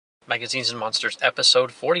Magazines and Monsters,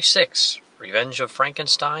 Episode 46, Revenge of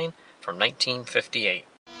Frankenstein, from 1958.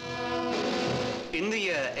 In the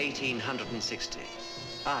year 1860,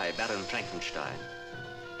 I, Baron Frankenstein,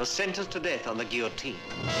 was sentenced to death on the guillotine.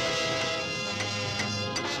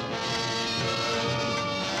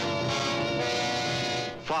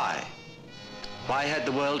 Why? Why had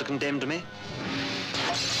the world condemned me?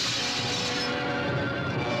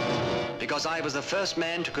 Because I was the first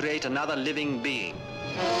man to create another living being.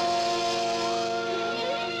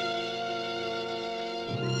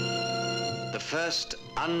 The first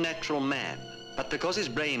unnatural man. But because his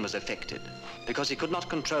brain was affected, because he could not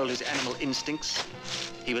control his animal instincts,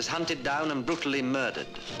 he was hunted down and brutally murdered.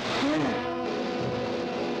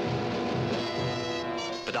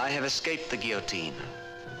 But I have escaped the guillotine,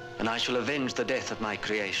 and I shall avenge the death of my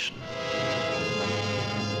creation.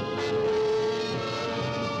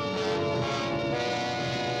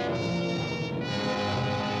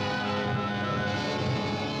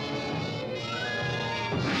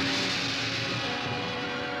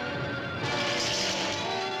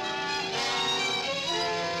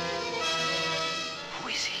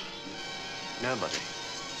 Nobody.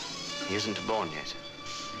 He isn't born yet.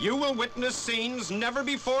 You will witness scenes never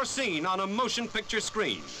before seen on a motion picture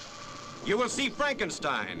screen. You will see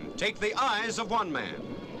Frankenstein take the eyes of one man,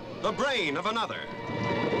 the brain of another.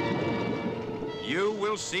 You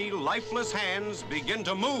will see lifeless hands begin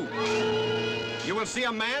to move. You will see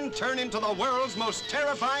a man turn into the world's most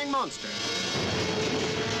terrifying monster.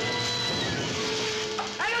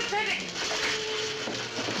 Anesthetic!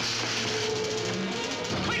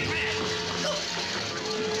 Quick, man!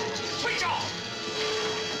 Switch off!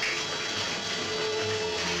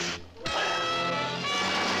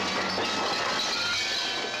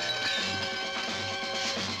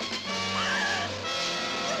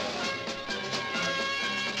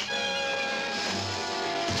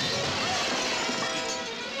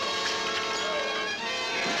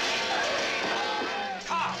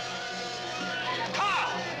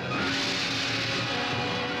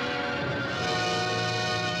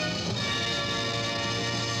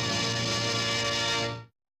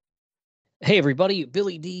 Hey everybody,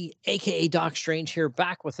 Billy D, aka Doc Strange here,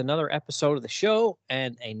 back with another episode of the show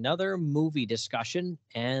and another movie discussion.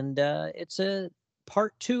 And it's a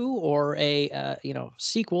part 2 or a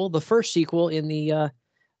sequel, the first sequel in the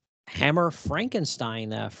Hammer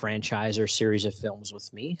Frankenstein franchise or series of films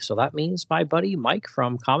with me. So that means my buddy Mike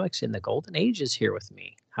from Comics in the Golden Age is here with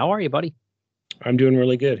me. How are you, buddy? I'm doing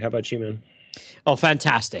really good. How about you, man? Oh,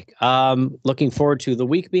 fantastic. Looking forward to the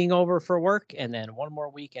week being over for work and then one more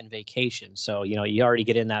week and vacation. So, you already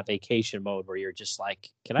get in that vacation mode where you're just like,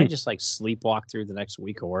 can I just like sleepwalk through the next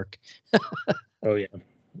week of work? Oh, yeah.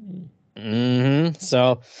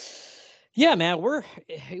 So, yeah, man,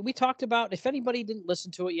 we talked about, if anybody didn't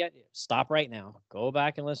listen to it yet, stop right now. Go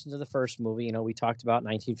back and listen to the first movie. We talked about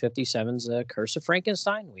 1957's Curse of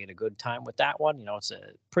Frankenstein. We had a good time with that one. It's a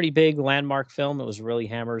pretty big landmark film. It was really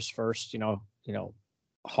Hammer's first,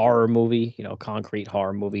 horror movie, concrete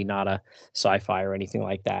horror movie, not a sci-fi or anything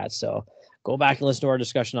like that. So go back and listen to our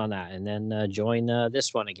discussion on that and then join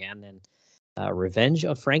this one again. And Revenge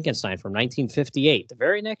of Frankenstein from 1958. The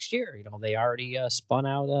very next year, they already spun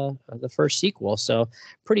out the first sequel. So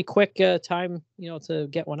pretty quick time, to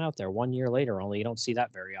get one out there 1 year later only. You don't see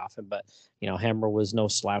that very often, but, Hammer was no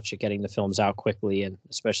slouch at getting the films out quickly. And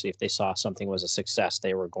especially if they saw something was a success,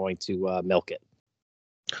 they were going to milk it.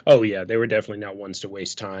 Oh, yeah. They were definitely not ones to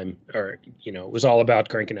waste time or, it was all about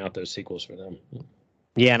cranking out those sequels for them.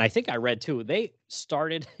 Yeah. And I think I read too, they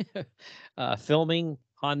started filming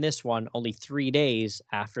on this one only 3 days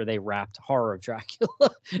after they wrapped Horror of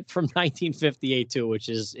Dracula from 1958 too, which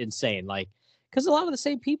is insane. Like, because a lot of the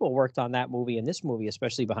same people worked on that movie and this movie,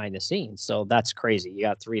 especially behind the scenes. So that's crazy. You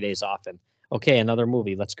got 3 days off and okay, another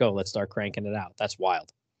movie. Let's go. Let's start cranking it out. That's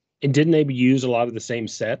wild. And didn't they use a lot of the same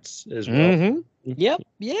sets as well? Mm-hmm. Yep.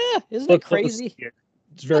 Yeah. Isn't it crazy?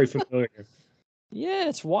 It's very familiar. Yeah,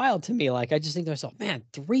 it's wild to me. Like, I just think to myself, man,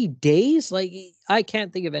 3 days? Like, I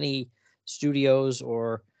can't think of any studios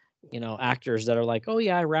or, actors that are like, oh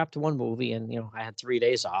yeah, I wrapped one movie and, I had 3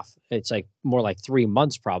 days off. It's like more like 3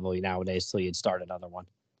 months probably nowadays till you'd start another one.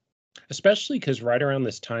 Especially because right around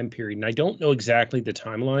this time period, and I don't know exactly the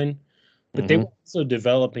timeline, but they were also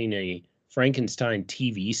developing a Frankenstein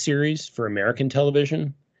TV series for American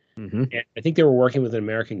television. And I think they were working with an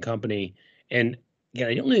American company. And again,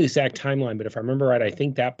 I don't know the exact timeline, but if I remember right, I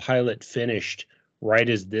think that pilot finished right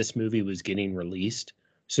as this movie was getting released.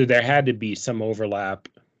 So there had to be some overlap,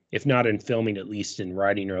 if not in filming, at least in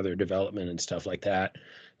writing or other development and stuff like that.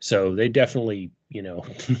 So they definitely,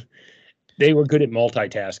 they were good at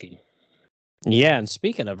multitasking. Yeah, and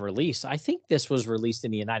speaking of release, I think this was released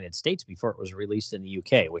in the United States before it was released in the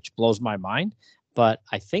UK, which blows my mind. But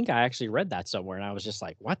I think I actually read that somewhere, and I was just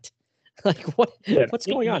like, "What? Like, Yeah, what's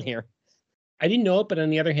going on here?" I didn't know it, but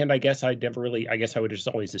on the other hand, I guess I never really. I guess I would just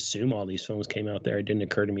always assume all these films came out there. It didn't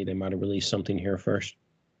occur to me they might have released something here first.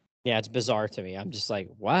 Yeah, it's bizarre to me. I'm just like,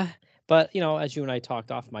 "What?" But as you and I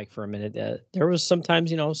talked off mic for a minute, there was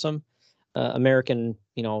sometimes some American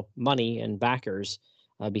money and backers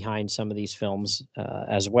behind some of these films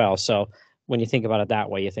as well. So when you think about it that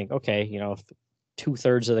way, you think, okay, if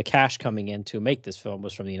 2/3 of the cash coming in to make this film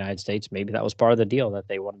was from the United States, maybe that was part of the deal that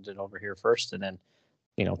they wanted it over here first, and then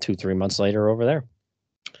 2-3 months later over there.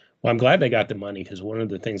 Well, I'm glad they got the money because one of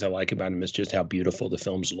the things I like about them is just how beautiful the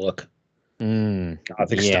films look.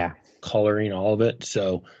 Gothic Yeah. style, coloring, all of it.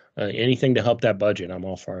 So anything to help that budget, I'm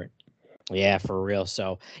all for it. Yeah, for real.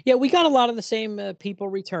 So, yeah, we got a lot of the same people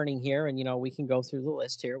returning here, and we can go through the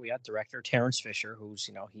list here. We got director Terrence Fisher, who's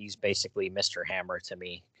he's basically Mr. Hammer to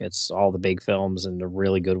me. It's all the big films and the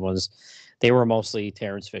really good ones. They were mostly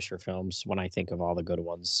Terrence Fisher films when I think of all the good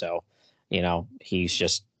ones. So,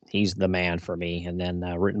 he's the man for me. And then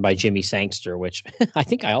written by Jimmy Sangster, which I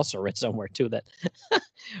think I also read somewhere too that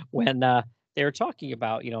when they were talking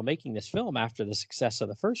about making this film after the success of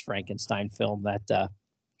the first Frankenstein film, that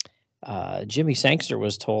Jimmy Sangster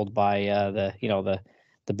was told by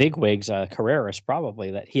the bigwigs, Carreras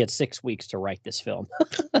probably, that he had 6 weeks to write this film.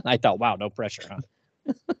 I thought, wow, no pressure, huh?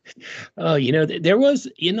 Oh, there was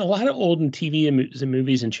in a lot of olden TV and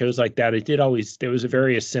movies and shows like that. There was a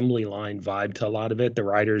very assembly line vibe to a lot of it. The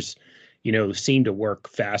writers, seemed to work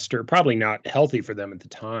faster. Probably not healthy for them at the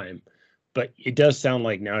time, but it does sound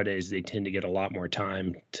like nowadays they tend to get a lot more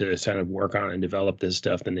time to kind of work on and develop this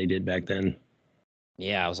stuff than they did back then.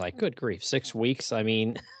 Yeah, I was like, good grief, 6 weeks. I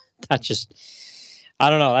mean, that just, I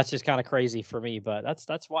don't know. That's just kind of crazy for me, but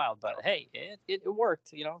that's wild. But hey, it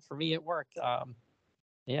worked. For me, it worked.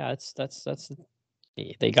 Yeah, that's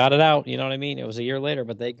they got it out. You know what I mean? It was a year later,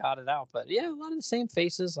 but they got it out. But yeah, a lot of the same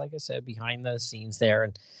faces, like I said, behind the scenes there,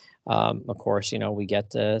 and of course, we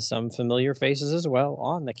get some familiar faces as well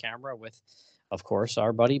on the camera with, of course,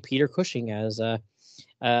 our buddy Peter Cushing as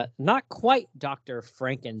not quite Dr.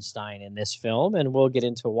 Frankenstein in this film, and we'll get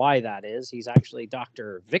into why that is. He's actually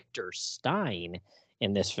Dr. Victor Stein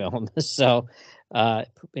in this film. So,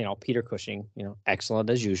 Peter Cushing, excellent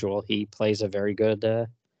as usual. He plays a very good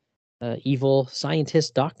evil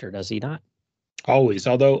scientist doctor, does he not? Always,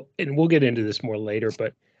 although, and we'll get into this more later,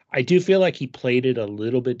 but I do feel like he played it a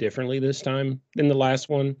little bit differently this time than the last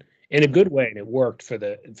one, in a good way, and it worked for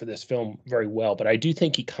this film very well. But I do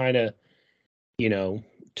think he kind of,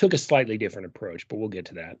 took a slightly different approach. But we'll get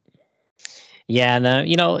to that. Yeah, and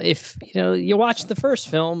if you watch the first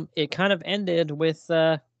film, it kind of ended with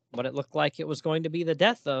what it looked like it was going to be the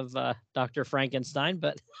death of Dr. Frankenstein,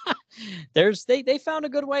 but they found a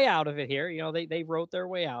good way out of it here. They wrote their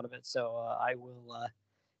way out of it, so I will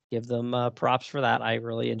give them props for that. I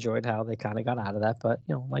really enjoyed how they kind of got out of that, but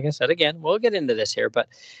like I said, again, we'll get into this here. But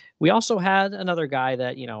we also had another guy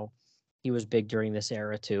that he was big during this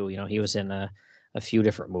era too. He was in a few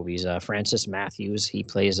different movies. Francis Matthews, he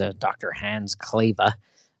plays Dr. Hans Kleve,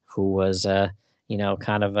 who was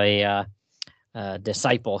kind of a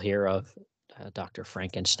disciple here of Dr.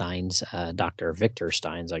 Frankenstein's, Dr. Victor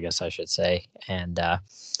Stein's, I guess I should say. And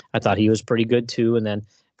I thought he was pretty good too. And then,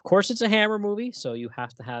 of course, it's a Hammer movie, so you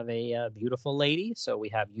have to have a beautiful lady. So we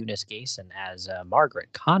have Eunice Gayson as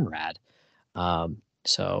Margaret Conrad.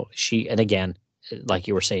 So she, and again, like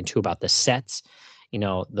you were saying too about the sets,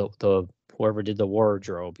 the whoever did the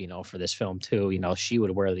wardrobe, for this film too, she would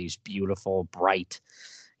wear these beautiful, bright,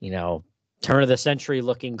 turn of the century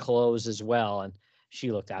looking clothes as well, and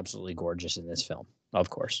she looked absolutely gorgeous in this film, of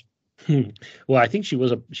course. Well, I think she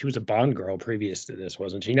was a Bond girl previous to this,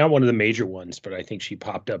 wasn't she? Not one of the major ones, but I think she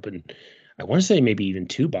popped up in, I want to say maybe even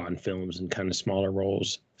 2 Bond films in kind of smaller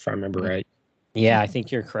roles, if I remember right. Yeah, I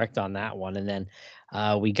think you're correct on that one. And then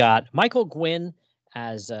we got Michael Gwynn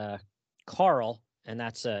as Carl, and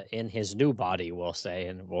that's in his new body, we'll say,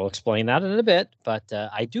 and we'll explain that in a bit. But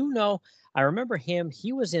I do know, I remember him.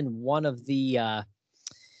 He was in one of the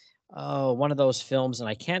one of those films, and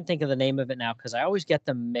I can't think of the name of it now because I always get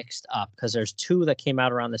them mixed up because there's 2 that came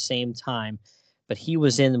out around the same time. But he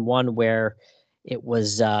was in one where it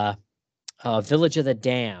was Village of the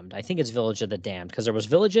Damned. I think it's Village of the Damned because there was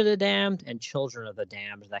Village of the Damned and Children of the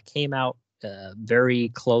Damned that came out very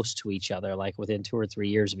close to each other, like within 2 or 3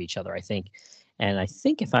 years of each other, I think. And I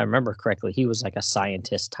think if I remember correctly, he was like a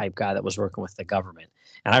scientist type guy that was working with the government.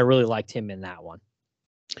 And I really liked him in that one.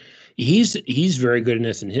 He's very good in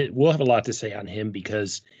this, and we'll have a lot to say on him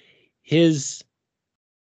because his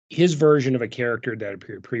his version of a character that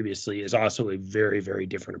appeared previously is also a very, very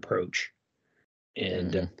different approach.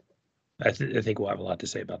 And I think we'll have a lot to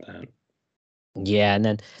say about that. Yeah, and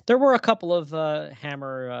then there were a couple of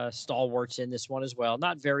Hammer stalwarts in this one as well.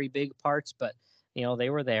 Not very big parts, but they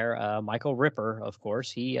were there. Michael Ripper, of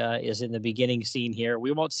course, he is in the beginning scene here.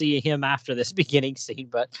 We won't see him after this beginning scene,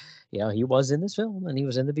 but he was in this film and he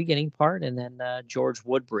was in the beginning part. And then George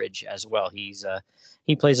Woodbridge as well.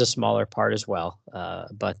 He plays a smaller part as well,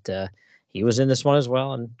 but he was in this one as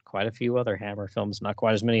well, and quite a few other Hammer films. Not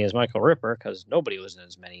quite as many as Michael Ripper, because nobody was in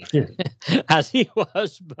as many as he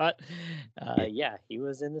was. But yeah, he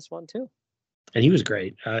was in this one too. And he was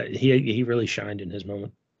great. He really shined in his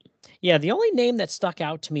moment. Yeah, the only name that stuck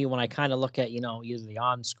out to me when I kind of look at, either the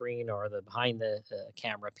on-screen or the behind the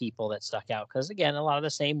camera people that stuck out, because, again, a lot of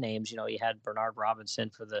the same names. You had Bernard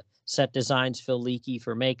Robinson for the set designs, Phil Leakey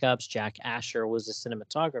for makeups, Jack Asher was the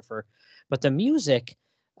cinematographer. But the music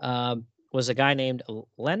was a guy named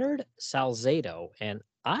Leonard Salzado, and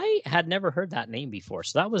I had never heard that name before.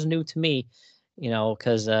 So that was new to me,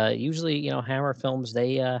 because usually, Hammer films,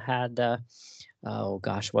 they had, oh,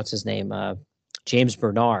 gosh, what's his name? James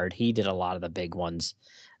Bernard, he did a lot of the big ones,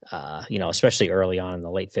 especially early on in the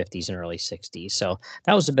late 50s and early 60s. So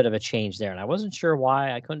that was a bit of a change there. And I wasn't sure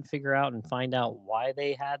why. I couldn't figure out and find out why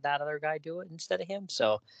they had that other guy do it instead of him.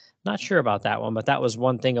 So not sure about that one. But that was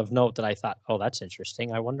one thing of note that I thought, oh, that's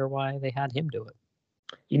interesting. I wonder why they had him do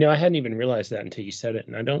it. I hadn't even realized that until you said it.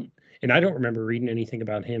 And I don't remember reading anything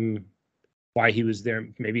about him, why he was there.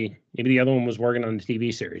 Maybe the other one was working on the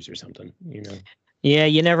TV series or something, Yeah,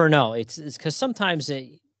 you never know. It's because sometimes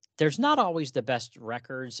there's not always the best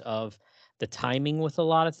records of the timing with a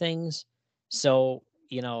lot of things. So,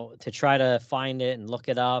 to try to find it and look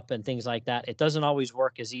it up and things like that, it doesn't always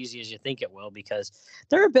work as easy as you think it will, because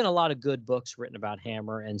there have been a lot of good books written about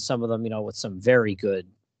Hammer, and some of them, with some very good,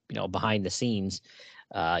 behind the scenes,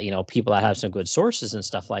 people that have some good sources and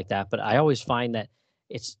stuff like that. But I always find that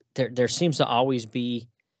there seems to always be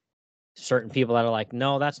certain people that are like,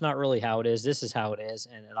 no, that's not really how it is. This is how it is.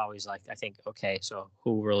 And it always I think, okay, so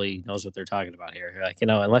who really knows what they're talking about here?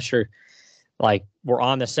 Unless you're we're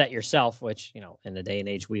on the set yourself, which, in the day and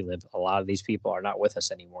age we live, a lot of these people are not with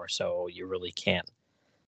us anymore. So you really can't,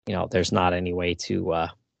 there's not any way to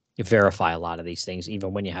verify a lot of these things,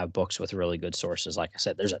 even when you have books with really good sources. Like I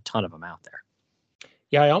said, there's a ton of them out there.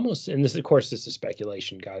 Yeah, and this, of course, this is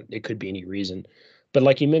speculation. God, it could be any reason. But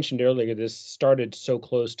like you mentioned earlier, this started so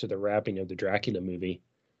close to the wrapping of the Dracula movie.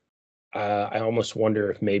 I almost wonder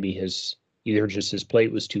if maybe either just his plate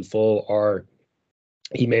was too full, or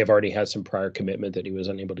he may have already had some prior commitment that he was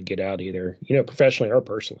unable to get out, either, professionally or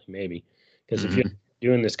personally, maybe. Because if you're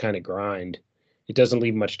doing this kind of grind, it doesn't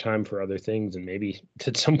leave much time for other things. And maybe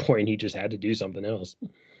at some point he just had to do something else.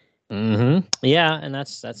 Yeah, and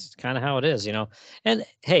that's kind of how it is, And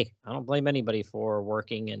hey, I don't blame anybody for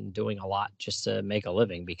working and doing a lot just to make a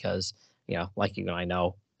living, because, like you and I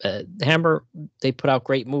know, Hammer, they put out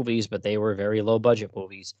great movies, but they were very low budget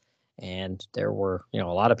movies, and there were, a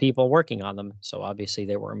lot of people working on them. So obviously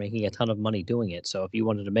they were making a ton of money doing it. So if you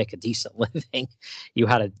wanted to make a decent living, you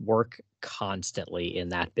had to work constantly in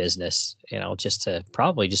that business, just to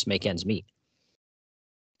probably just make ends meet.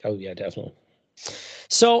 Oh yeah, definitely.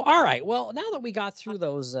 So, all right. Well, now that we got through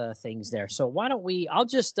those things there, so why don't I'll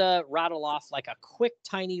just rattle off like a quick,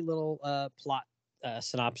 tiny little plot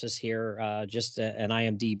synopsis here, just an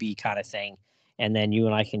IMDb kind of thing. And then you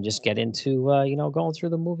and I can just get into, going through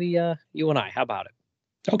the movie, you and I. How about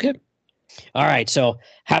it? Okay. All right. So,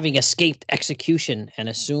 having escaped execution and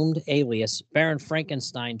assumed alias, Baron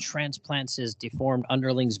Frankenstein transplants his deformed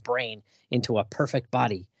underling's brain into a perfect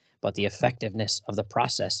body. But the effectiveness of the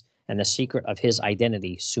process and the secret of his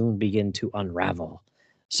identity soon begin to unravel.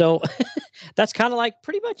 So that's kind of like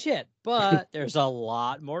pretty much it, but there's a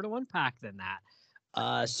lot more to unpack than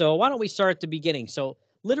that. So why don't we start at the beginning? So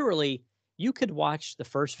literally, you could watch the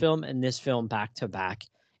first film and this film back to back,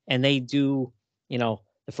 and they do, the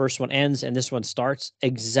first one ends and this one starts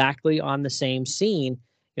exactly on the same scene.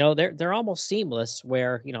 They're almost seamless,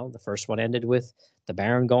 where, the first one ended with the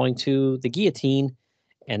Baron going to the guillotine,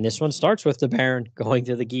 and this one starts with the Baron going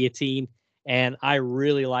to the guillotine. And I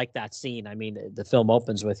really like that scene. I mean, the film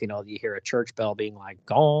opens with, you hear a church bell being like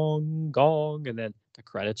gong, gong, and then the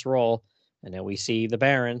credits roll. And then we see the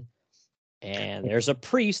Baron, and there's a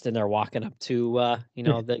priest, and they're walking up to,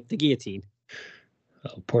 the guillotine.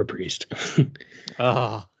 Oh, poor priest.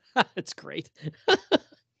 Oh, it's great.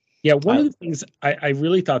 Yeah, one of the things I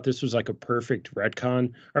really thought this was like a perfect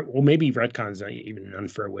retcon, or well, maybe retcon's not even an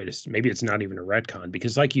unfair way to. Maybe it's not even a retcon,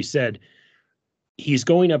 because, like you said, he's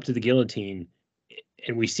going up to the guillotine,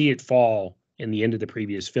 and we see it fall, in the end of the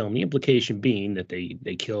previous film. The implication being that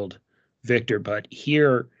they killed Victor, but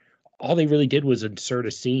here all they really did was insert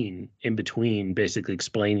a scene in between, basically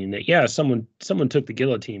explaining that, yeah, someone took the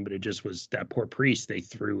guillotine, but it just was that poor priest they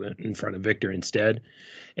threw in front of Victor instead.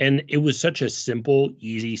 And it was such a simple,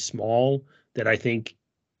 easy, small that I think,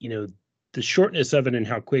 the shortness of it and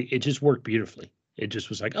how quick it just worked beautifully. It just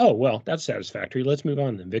was like, oh, well, that's satisfactory. Let's move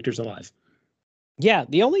on then. Victor's alive. Yeah,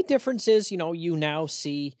 the only difference is, you now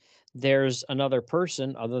see there's another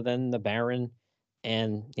person other than the Baron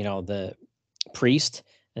and, the priest.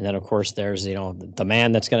 And then, of course, there's, the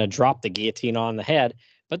man that's going to drop the guillotine on the head.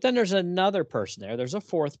 But then there's another person there. There's a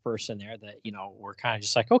fourth person there that, we're kind of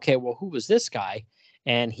just like, okay, well, who was this guy?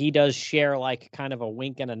 And he does share like kind of a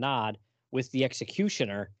wink and a nod with the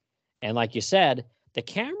executioner. And like you said, the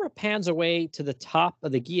camera pans away to the top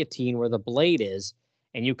of the guillotine where the blade is.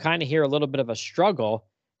 And you kind of hear a little bit of a struggle.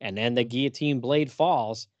 And then the guillotine blade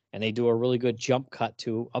falls. And they do a really good jump cut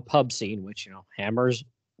to a pub scene, which, Hammer's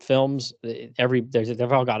films,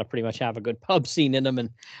 they've all got to pretty much have a good pub scene in them. And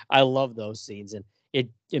I love those scenes. And it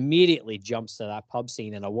immediately jumps to that pub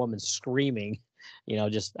scene and a woman screaming,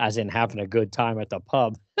 just as in having a good time at the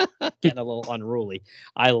pub and a little unruly.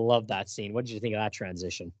 I love that scene. What did you think of that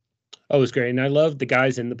transition? Oh, it was great. And I love the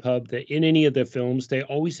guys in the pub that in any of the films, they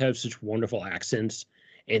always have such wonderful accents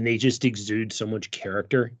and they just exude so much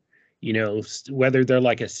character, whether they're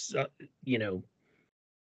like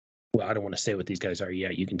well, I don't want to say what these guys are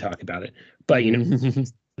yet. You can talk about it. But,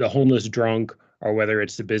 the homeless drunk, or whether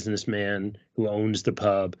it's the businessman who owns the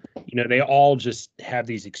pub, they all just have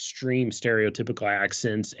these extreme stereotypical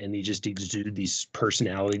accents and they just exude these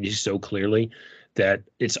personalities so clearly that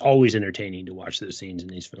it's always entertaining to watch those scenes in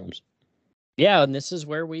these films. Yeah, and this is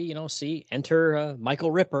where we, see enter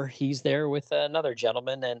Michael Ripper. He's there with another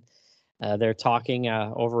gentleman, and they're talking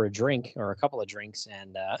over a drink or a couple of drinks,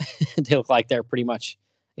 and they look like they're pretty much,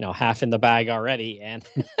 half in the bag already. And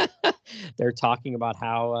they're talking about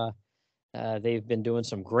how they've been doing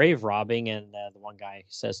some grave robbing, and the one guy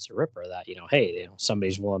says to Ripper that, hey,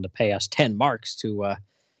 somebody's willing to pay us 10 marks to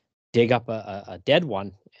dig up a dead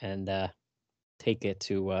one and take it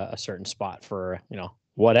to a certain spot for,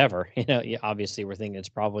 whatever. Obviously we're thinking it's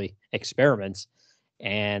probably experiments.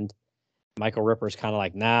 And Michael Ripper's kind of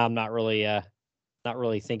like, nah, I'm not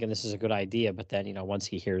really thinking this is a good idea. But then, once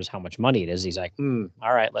he hears how much money it is, he's like,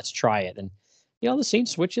 all right, let's try it. And, the scene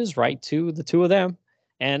switches right to the two of them.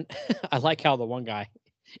 And I like how the one guy,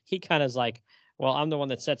 he kind of is like, well, I'm the one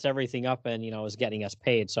that sets everything up and, is getting us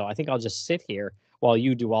paid. So I think I'll just sit here while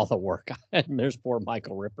you do all the work. And there's poor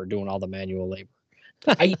Michael Ripper doing all the manual labor.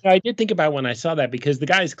 I did think about when I saw that, because the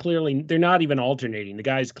guys clearly, they're not even alternating. The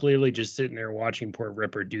guy's clearly just sitting there watching poor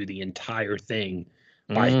Ripper do the entire thing.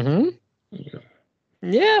 Yeah,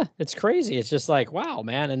 it's crazy. It's just like, wow,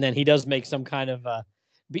 man. And then he does make some kind of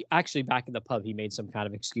actually back in the pub, he made some kind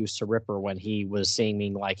of excuse to Ripper when he was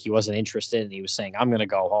seeming like he wasn't interested and he was saying, I'm going to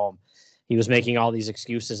go home. He was making all these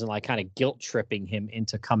excuses and like kind of guilt tripping him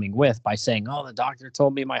into coming with by saying, oh, the doctor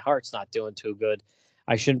told me my heart's not doing too good.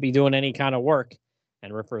 I shouldn't be doing any kind of work.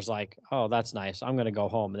 And Ripper's like, oh, that's nice. I'm going to go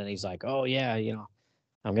home. And then he's like, oh, yeah,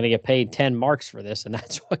 I'm going to get paid 10 marks for this. And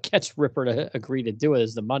that's what gets Ripper to agree to do it,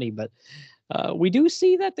 is the money. But we do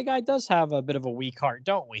see that the guy does have a bit of a weak heart,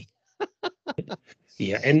 don't we?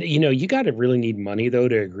 Yeah. And, you got to really need money, though,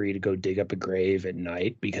 to agree to go dig up a grave at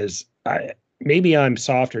night, because maybe I'm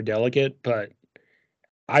soft or delicate, but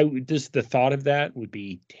just the thought of that would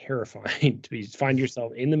be terrifying, to find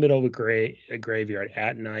yourself in the middle of a graveyard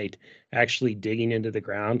at night, actually digging into the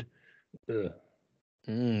ground. Ugh.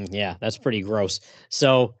 Yeah, that's pretty gross.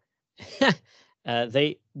 So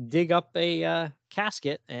they dig up a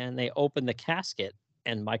casket and they open the casket,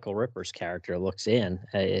 and Michael Ripper's character looks in.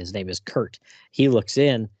 His name is Kurt. He looks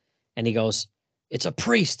in and he goes, it's a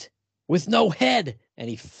priest with no head. And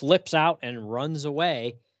he flips out and runs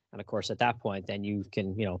away. And of course, at that point, then you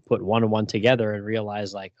can, put one and one together and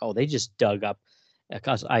realize like, oh, they just dug up,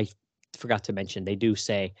 because I forgot to mention, they do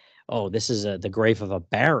say, oh, this is the grave of a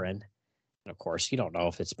baron. And of course, you don't know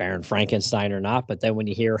if it's Baron Frankenstein or not. But then when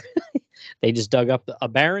you hear they just dug up a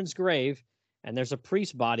baron's grave and there's a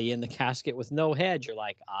priest body in the casket with no head, you're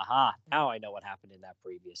like, aha, now I know what happened in that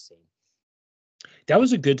previous scene. That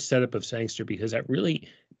was a good setup of Sangster, because that really,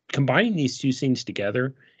 combining these two scenes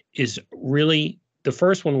together is really, the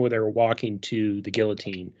first one where they were walking to the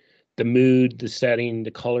guillotine, the mood, the setting,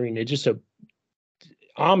 the coloring, it's just a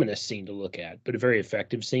ominous scene to look at, but a very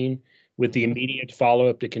effective scene, with the immediate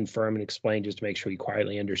follow-up to confirm and explain, just to make sure he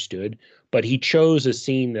quietly understood. But he chose a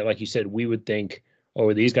scene that, like you said, we would think, oh,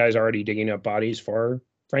 are these guys already digging up bodies for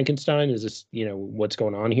Frankenstein? Is this, what's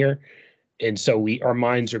going on here? And so our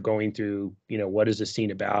minds are going through, what is this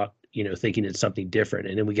scene about, thinking it's something different.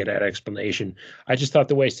 And then we get that explanation. I just thought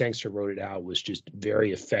the way Sangster wrote it out was just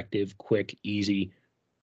very effective, quick, easy,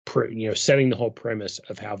 setting the whole premise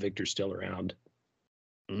of how Victor's still around.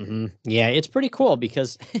 Mm-hmm. Yeah, it's pretty cool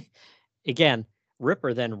because, again,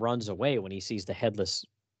 Ripper then runs away when he sees the headless,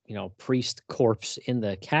 priest corpse in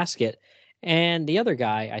the casket. And the other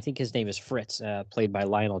guy, I think his name is Fritz, played by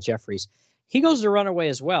Lionel Jeffries. He goes to run away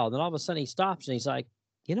as well. Then all of a sudden he stops and he's like,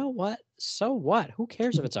 you know what? So what? Who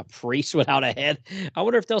cares if it's a priest without a head? I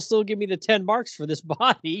wonder if they'll still give me the 10 marks for this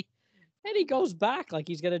body. And he goes back like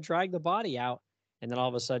he's going to drag the body out. And then all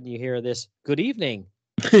of a sudden you hear this, good evening.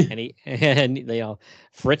 and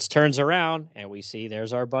Fritz turns around and we see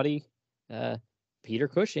there's our buddy, Peter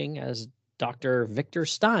Cushing as Dr. Victor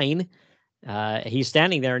Stein. He's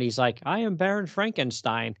standing there and he's like, I am Baron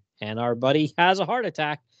Frankenstein. And our buddy has a heart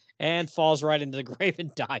attack and falls right into the grave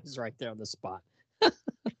and dies right there on the spot.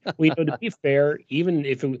 To be fair, even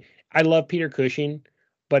if I love Peter Cushing,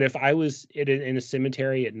 but if I was in a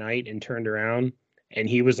cemetery at night and turned around and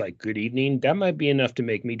he was like, good evening, that might be enough to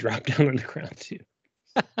make me drop down on the ground too.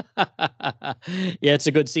 Yeah, it's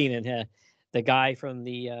a good scene. And the guy from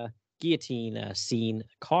the guillotine scene,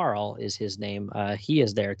 Carl is his name. He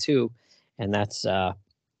is there too. And that's, let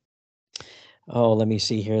me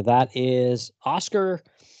see here. That is Oscar.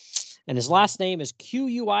 And his last name is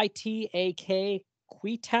Quitak,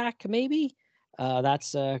 Quitak, maybe.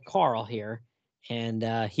 That's Carl here. And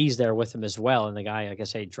he's there with him as well. And the guy, like I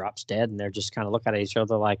say, drops dead. And they're just kind of looking at each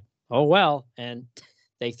other like, oh, well. And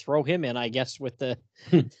they throw him in, I guess, with the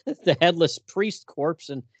the headless priest corpse.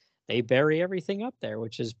 And they bury everything up there,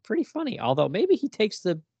 which is pretty funny. Although maybe he takes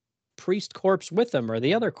the priest corpse with him or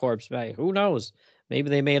the other corpse. Who knows? Maybe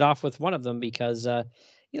they made off with one of them because,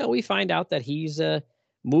 we find out that he's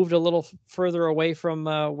moved a little further away from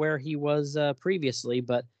where he was previously,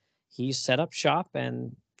 but he's set up shop.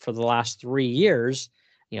 And for the last 3 years,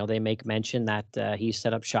 they make mention that he's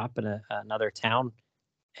set up shop in another town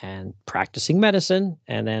and practicing medicine.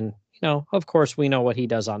 And then, of course, we know what he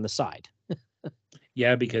does on the side.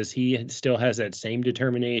 Yeah, because he still has that same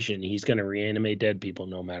determination. He's going to reanimate dead people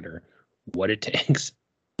no matter what it takes.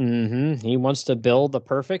 Mm-hmm. He wants to build the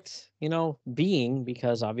perfect, being,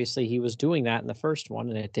 because obviously he was doing that in the first one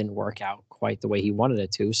and it didn't work out quite the way he wanted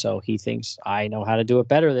it to. So he thinks, I know how to do it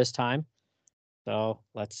better this time. So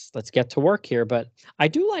let's get to work here. But I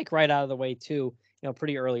do like right out of the way too,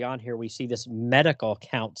 pretty early on here, we see this medical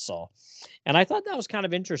council. And I thought that was kind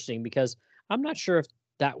of interesting because I'm not sure if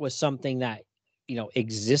that was something that,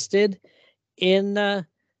 existed in,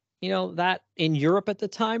 that in Europe at the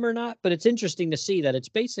time or not. But it's interesting to see that it's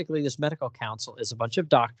basically this medical council is a bunch of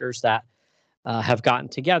doctors that have gotten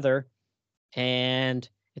together. And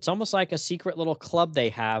it's almost like a secret little club they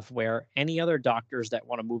have where any other doctors that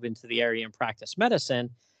want to move into the area and practice medicine,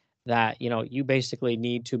 that, you basically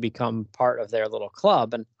need to become part of their little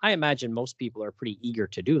club. And I imagine most people are pretty eager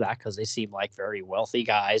to do that because they seem like very wealthy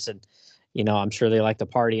guys. And, I'm sure they like to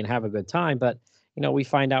party and have a good time. But, we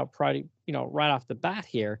find out probably, right off the bat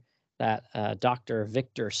here that Dr.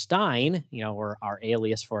 Victor Stein, or our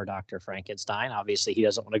alias for Dr. Frankenstein, obviously he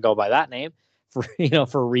doesn't want to go by that name for,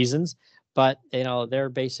 for reasons. But, they're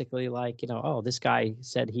basically like, oh, this guy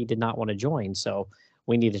said he did not want to join. So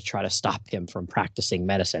we need to try to stop him from practicing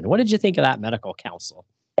medicine. What did you think of that medical council?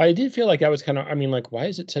 I did feel like that was kind of, why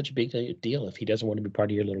is it such a big deal if he doesn't want to be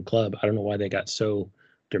part of your little club? I don't know why they got so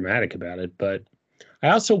dramatic about it. But I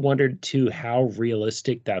also wondered, too, how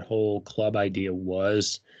realistic that whole club idea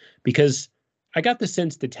was, because I got the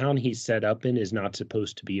sense the town he's set up in is not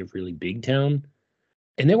supposed to be a really big town.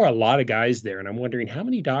 And there were a lot of guys there. And I'm wondering how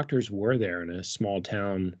many doctors were there in a small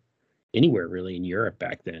town anywhere really in Europe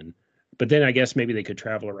back then. But then I guess maybe they could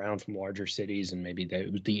travel around from larger cities and maybe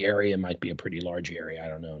the area might be a pretty large area. I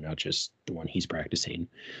don't know, not just the one he's practicing.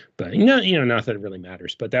 But, not that it really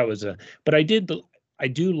matters. But that was but I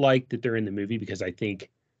do like that they're in the movie because I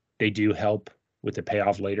think they do help with the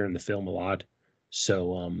payoff later in the film a lot.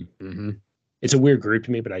 So It's a weird group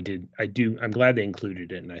to me, but I'm glad they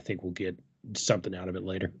included it, and I think we'll get something out of it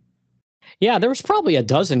later. Yeah, there was probably a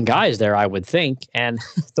dozen guys there, I would think. And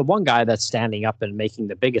the one guy that's standing up and making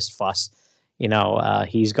the biggest fuss,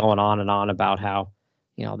 he's going on and on about how,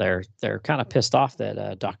 they're kind of pissed off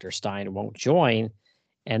that Dr. Stein won't join.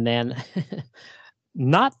 And then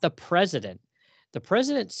not the president. The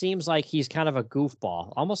president seems like he's kind of a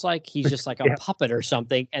goofball, almost like he's just like a puppet or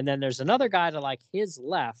something. And then there's another guy to like his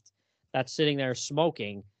left that's sitting there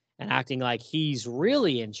smoking and acting like he's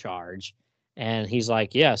really in charge. And he's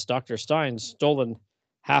like, yes, Dr. Stein's stolen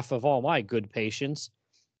half of all my good patients.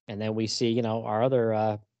 And then we see, our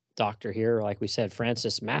other doctor here, like we said,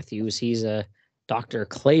 Francis Matthews, he's a Dr.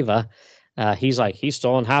 Clava. He's like, he's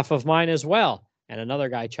stolen half of mine as well. And another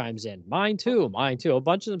guy chimes in, mine too, mine too. A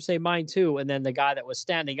bunch of them say mine too. And then the guy that was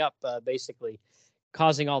standing up, basically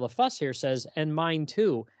causing all the fuss here, says, and mine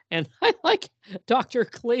too. And I like Dr.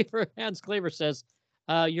 Claver, Hans Claver says,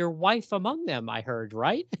 your wife among them, I heard,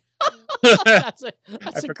 right? That's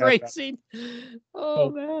a great scene. Oh,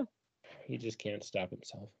 man. He just can't stop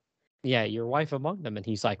himself. Yeah, your wife among them. And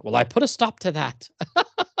he's like, well, I put a stop to that.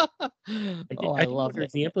 I love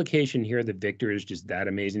it. The implication here that Victor is just that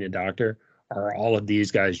amazing a doctor, or all of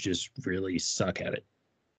these guys just really suck at it?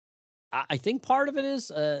 I think part of it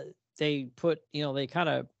is they put, they kind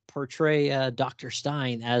of portray Dr.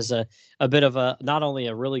 Stein as a bit of a, not only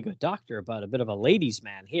a really good doctor, but a bit of a ladies'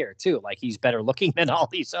 man here too. Like he's better looking than all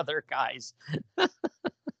these other guys.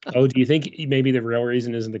 Oh, do you think maybe the real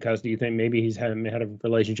reason isn't the custody? Do you think maybe he's had a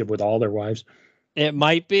relationship with all their wives? It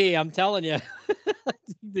might be. I'm telling you.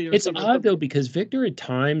 It's odd though, because Victor at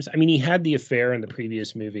times, I mean, he had the affair in the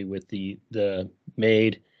previous movie with the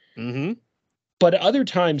maid, but other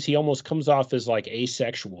times he almost comes off as like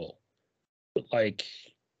asexual, like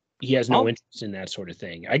he has no interest in that sort of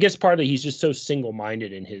thing. I guess partly he's just so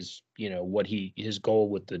single-minded in his, his goal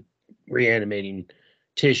with the reanimating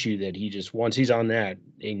tissue that he just, once he's on that,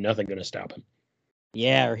 ain't nothing going to stop him.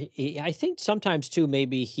 Yeah, I think sometimes too,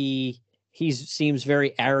 maybe he seems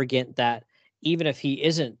very arrogant that even if he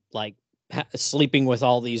isn't like sleeping with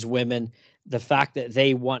all these women, the fact that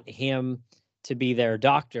they want him to be their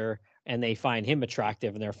doctor and they find him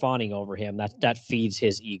attractive and they're fawning over him, that feeds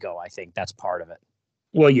his ego. I think that's part of it.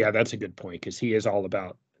 Well, yeah, that's a good point, because he is all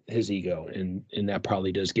about his ego, and that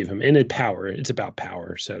probably does give him, and power. It's about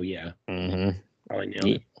power. So yeah, probably nailed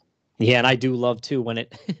it. Yeah, and I do love too when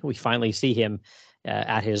we finally see him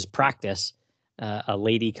at his practice. A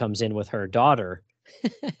lady comes in with her daughter,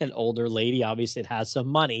 an older lady, obviously, that has some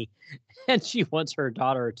money, and she wants her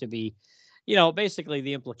daughter to be, basically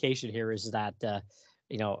the implication here is that,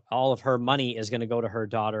 all of her money is going to go to her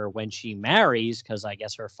daughter when she marries, because I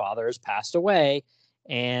guess her father has passed away,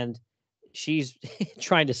 and she's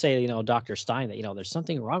trying to say, Dr. Stein, that, there's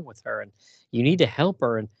something wrong with her and you need to help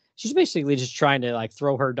her. And she's basically just trying to like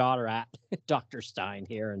throw her daughter at Dr. Stein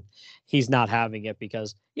here. And he's not having it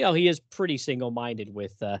because, he is pretty single-minded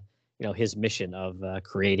with, his mission of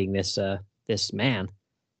creating this man.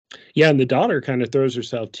 Yeah. And the daughter kind of throws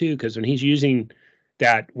herself too, because when he's using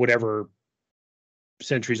that, whatever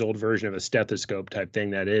centuries old version of a stethoscope type thing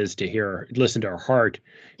that is, to listen to her heart,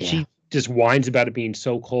 she just whines about it being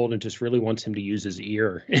so cold and just really wants him to use his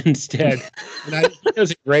ear instead. And he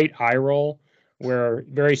does a great eye roll, where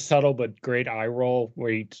very subtle but great eye roll,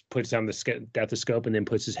 where he puts down the stethoscope and then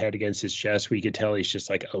puts his head against his chest, where you could tell he's just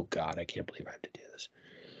like, oh God, I can't believe I have to do this.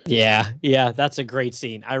 Yeah, that's a great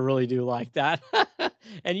scene. I really do like that.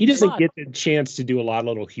 And he doesn't get the chance to do a lot of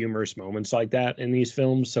little humorous moments like that in these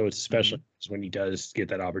films, so it's especially when he does get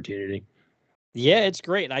that opportunity. Yeah, it's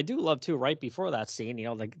great. And I do love too, right before that scene,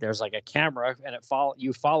 there's like a camera and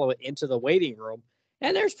you follow it into the waiting room,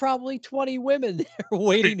 and there's probably 20 women there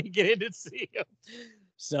waiting to get in to see him.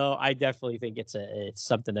 So I definitely think it's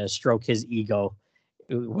something to stroke his ego,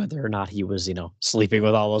 whether or not he was, sleeping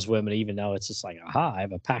with all those women, even though it's just like, aha, I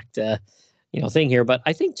have a packed, thing here. But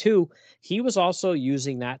I think too, he was also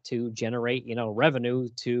using that to generate, revenue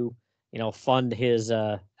to, fund his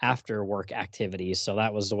after work activities. So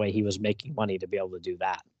that was the way he was making money, to be able to do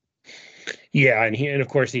that. Yeah. And of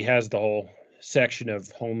course he has the whole section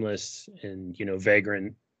of homeless and,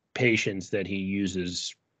 vagrant patients that he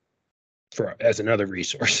uses as another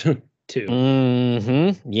resource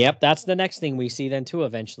too. Yep. That's the next thing we see then too,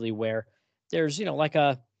 eventually, where there's,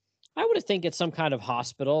 I would think it's some kind of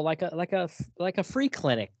hospital, like a free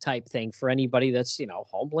clinic type thing for anybody that's,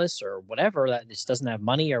 homeless or whatever, that just doesn't have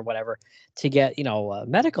money or whatever to get,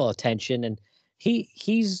 medical attention. And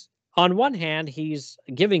he's on one hand, he's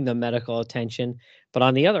giving them medical attention, but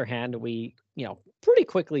on the other hand, we, pretty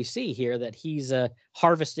quickly see here that he's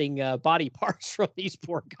harvesting body parts from these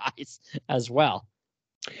poor guys as well.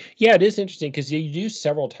 Yeah, it is interesting because you do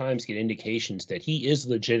several times get indications that he is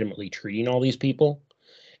legitimately treating all these people.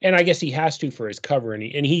 And I guess he has to for his cover. And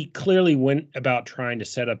he clearly went about trying to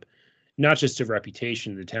set up not just a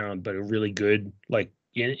reputation in the town, but a really good,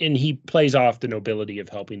 and he plays off the nobility of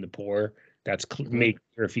helping the poor. That's made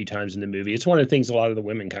clear a few times in the movie. It's one of the things a lot of the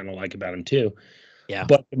women kind of like about him too. Yeah.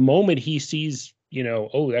 But the moment he sees,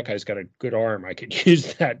 oh, that guy's got a good arm, I could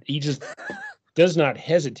use that, he just does not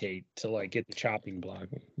hesitate to get the chopping block.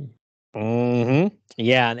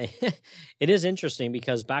 Yeah. And it is interesting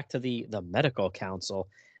because back to the medical council,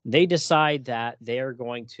 they decide that they're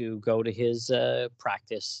going to go to his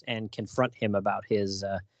practice and confront him about his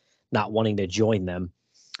not wanting to join them.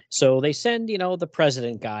 So they send, the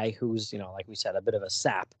president guy who's, like we said, a bit of a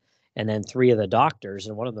sap, and then 3 of the doctors,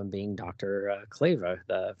 and one of them being Dr. Claver,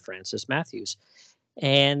 the Francis Matthews.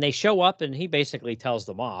 And they show up and he basically tells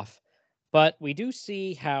them off. But we do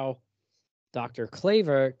see how Dr.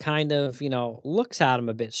 Claver kind of, looks at him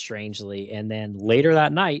a bit strangely. And then later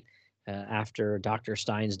that night, after Dr.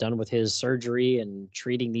 Stein's done with his surgery and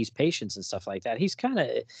treating these patients and stuff like that, he's kind of,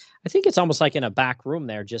 I think it's almost like in a back room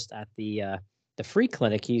there, just at the free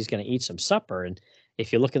clinic. He's going to eat some supper. And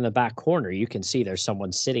if you look in the back corner, you can see there's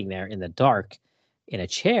someone sitting there in the dark in a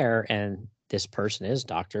chair. And this person is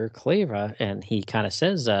Dr. Claver. And he kind of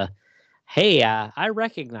says, hey, I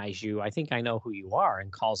recognize you. I think I know who you are,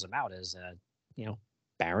 and calls him out as,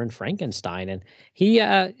 Baron Frankenstein. And he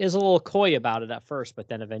is a little coy about it at first, but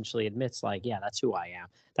then eventually admits, like, yeah, that's who I am.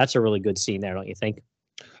 That's a really good scene there, don't you think?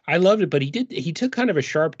 I loved it, but he took kind of a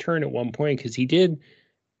sharp turn at one point, because he did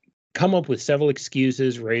come up with several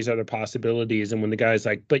excuses, raise other possibilities. And when the guy's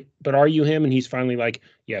like, but are you him? And he's finally like,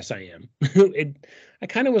 yes, I am. I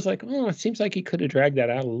kind of was like, oh, it seems like he could have dragged that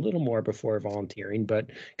out a little more before volunteering.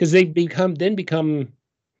 But because they become,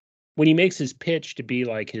 when he makes his pitch to be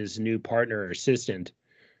like his new partner or assistant,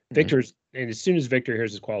 Victor's, and as soon as Victor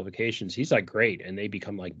hears his qualifications, he's like, great. And they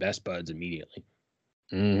become like best buds immediately.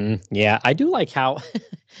 Yeah, I do like how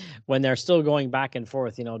when they're still going back and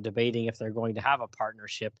forth, debating if they're going to have a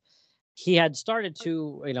partnership, he had started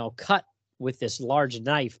to, cut with this large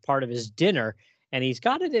knife part of his dinner, and he's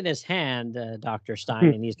got it in his hand, Dr.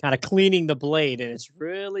 Stein, and he's kind of cleaning the blade, and it's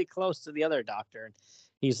really close to the other doctor. And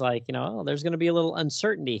he's like, there's going to be a little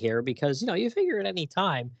uncertainty here, because, you figure at any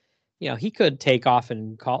time, he could take off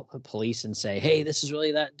and call the police and say, hey, this is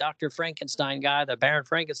really that Dr. Frankenstein guy, the Baron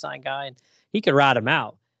Frankenstein guy. And he could rat him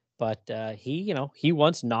out. But he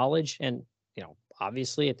wants knowledge. And,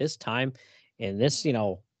 obviously at this time in this,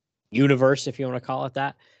 universe, if you want to call it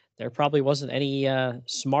that, there probably wasn't any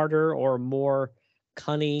smarter or more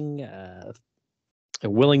cunning,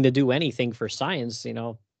 willing to do anything for science,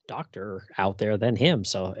 doctor out there than him.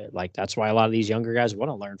 So that's why a lot of these younger guys want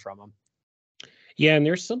to learn from him. Yeah, and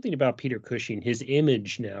there's something about Peter Cushing, his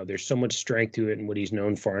image now, there's so much strength to it and what he's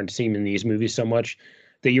known for, and seen in these movies so much,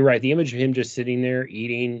 that you're right, the image of him just sitting there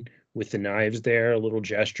eating with the knives there, little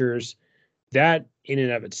gestures, that in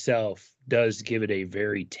and of itself does give it a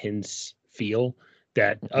very tense feel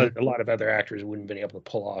that a lot of other actors wouldn't have been able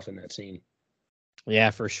to pull off in that scene.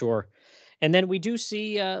 Yeah, for sure. And then we do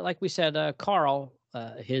see, like we said, Carl,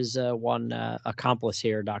 his one accomplice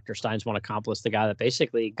here, Dr. Stein's one accomplice, the guy that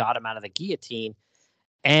basically got him out of the guillotine.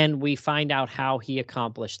 And we find out how he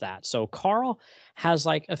accomplished that. So Carl has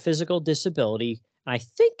like a physical disability. And I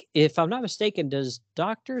think, if I'm not mistaken, does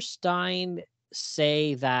Dr. Stein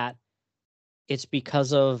say that it's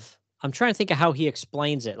because of, I'm trying to think of how he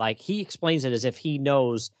explains it. Like, he explains it as if he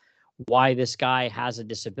knows why this guy has a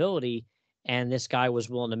disability, and this guy was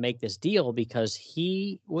willing to make this deal because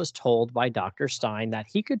he was told by Dr. Stein that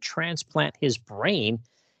he could transplant his brain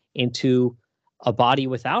into a body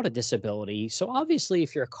without a disability. So obviously,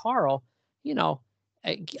 if you're Carl,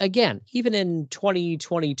 again, even in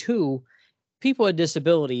 2022, people with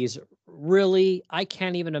disabilities, really, I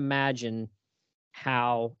can't even imagine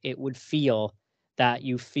how it would feel that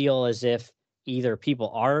you feel as if either people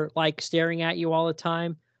are like staring at you all the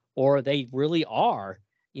time, or they really are,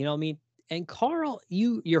 what I mean? And Carl,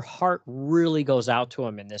 your heart really goes out to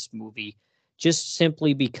him in this movie, just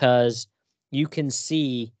simply because you can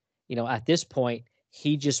see, at this point,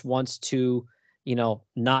 he just wants to,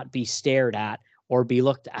 not be stared at or be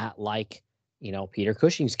looked at like, Peter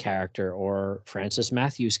Cushing's character or Francis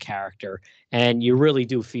Matthews' character. And you really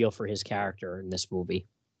do feel for his character in this movie.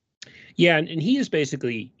 Yeah, and he is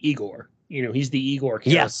basically Igor. He's the Igor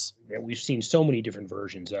character yes. that we've seen so many different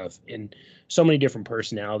versions of, and so many different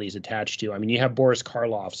personalities attached to. I mean, you have Boris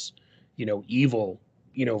Karloff's, evil,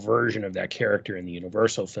 version of that character in the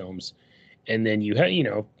Universal films. And then you have,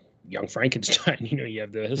 Young Frankenstein, you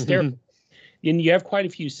have the hysterical. And you have quite a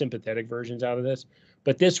few sympathetic versions out of this.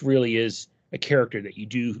 But this really is a character that you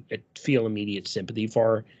do feel immediate sympathy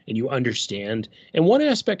for, and you understand. And one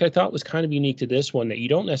aspect I thought was kind of unique to this one that you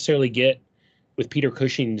don't necessarily get with Peter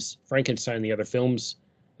Cushing's Frankenstein and the other films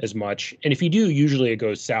as much. And if you do, usually it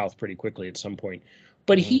goes south pretty quickly at some point.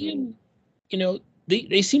 But he,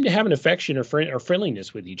 they seem to have an affection or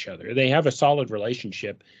friendliness with each other. They have a solid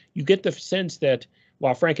relationship. You get the sense that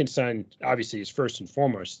while Frankenstein, obviously his first and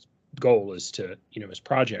foremost goal is to, his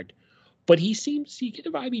project, but he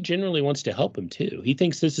Ivy generally wants to help him too. He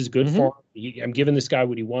thinks this is good for him. I'm giving this guy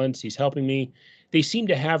what he wants. He's helping me. They seem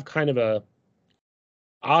to have kind of a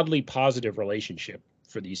oddly positive relationship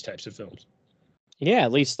for these types of films. Yeah,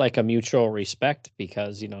 at least like a mutual respect,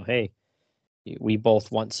 because, hey, we both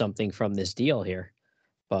want something from this deal here.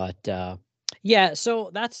 But yeah, so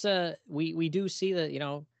that's we do see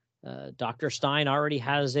that, Dr. Stein already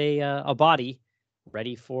has a body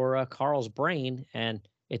ready for Carl's brain, and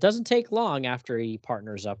it doesn't take long after he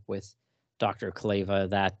partners up with Dr. Kaleva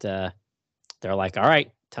that they're like, all right,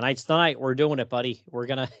 tonight's the night. We're doing it, buddy. We're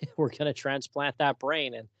gonna transplant that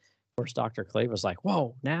brain. And of course, Dr. Kaleva's like,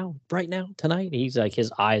 whoa, right now, tonight. He's like, his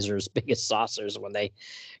eyes are as big as saucers when they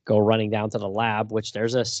go running down to the lab, which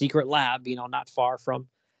there's a secret lab, not far from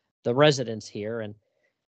the residence here, and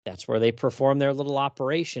that's where they perform their little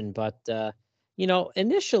operation. But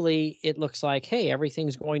initially it looks like, hey,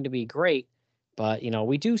 everything's going to be great. But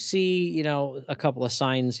we do see a couple of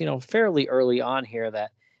signs fairly early on here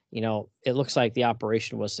that it looks like the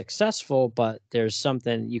operation was successful, but there's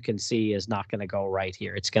something you can see is not going to go right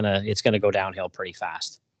here. It's gonna go downhill pretty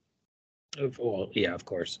fast. Well, yeah, of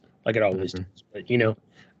course, like it always does. But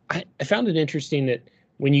I found it interesting that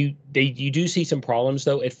when you do see some problems,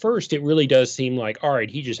 though. At first, it really does seem like, all right,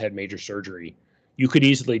 he just had major surgery. You could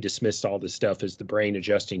easily dismiss all this stuff as the brain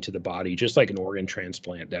adjusting to the body, just like an organ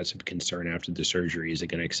transplant. That's a concern after the surgery. Is it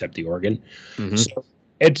going to accept the organ? So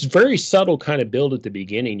it's very subtle kind of build at the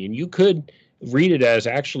beginning, and you could read it as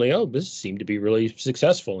actually, oh, this seemed to be really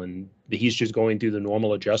successful, and he's just going through the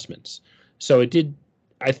normal adjustments. So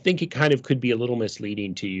I think it kind of could be a little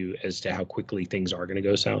misleading to you as to how quickly things are going to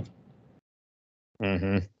go south.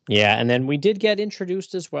 Yeah, and then we did get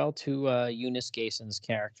introduced as well to Eunice Gayson's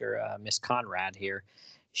character, Miss Conrad here.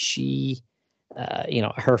 She,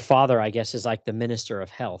 her father, I guess, is like the Minister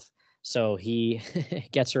of Health. So he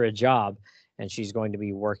gets her a job, and she's going to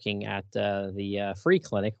be working at the free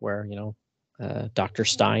clinic where, Dr.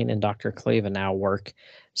 Stein and Dr. Kaleva now work.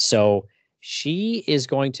 So she is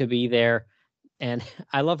going to be there. And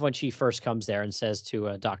I love when she first comes there and says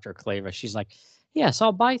to Dr. Kaleva, she's like, yes,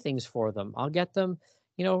 I'll buy things for them. I'll get them,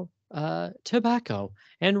 tobacco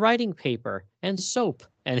and writing paper and soap.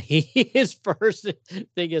 And his first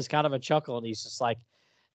thing is kind of a chuckle. And he's just like,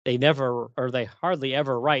 they hardly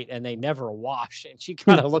ever write, and they never wash. And she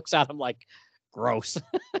kind of looks at him like, gross.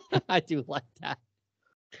 I do like that.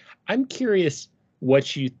 I'm curious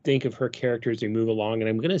what you think of her character as we move along, and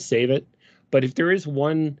I'm going to save it. But if there is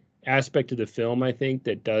one aspect of the film, I think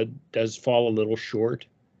that does fall a little short,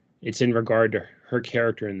 it's in regard to her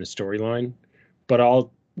character in the storyline. But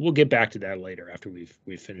we'll get back to that later after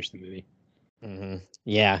we've finished the movie.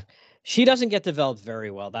 Yeah, she doesn't get developed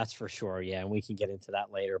very well, that's for sure. Yeah, and we can get into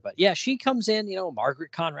that later. But yeah, she comes in,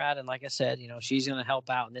 Margaret Conrad, and like I said, she's going to help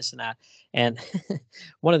out and this and that. And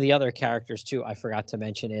one of the other characters too, I forgot to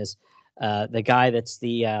mention, is the guy that's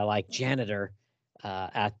the like janitor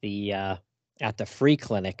at the free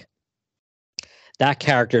clinic. That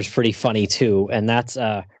character is pretty funny too, and that's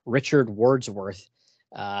Richard Wordsworth.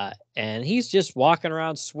 And he's just walking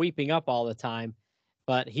around sweeping up all the time,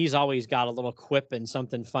 but he's always got a little quip and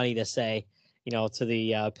something funny to say, to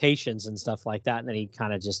the patients and stuff like that. And then he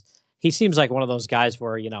kind of he seems like one of those guys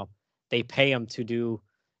where, they pay him to do,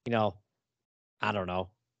 I don't know,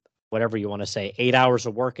 whatever you want to say, 8 hours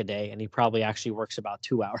of work a day. And he probably actually works about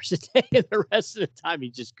 2 hours a day. And the rest of the time,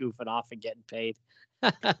 he's just goofing off and getting paid.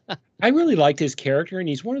 I really liked his character, and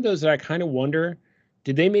he's one of those that I kind of wonder,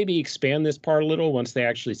 did they maybe expand this part a little once they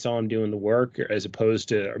actually saw him doing the work, as opposed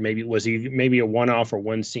to, or maybe was he maybe a one-off or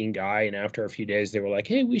one-scene guy, and after a few days they were like,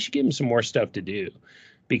 hey, we should give him some more stuff to do,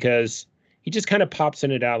 because he just kind of pops in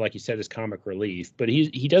and out, like you said, as comic relief, but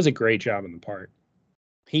he does a great job in the part.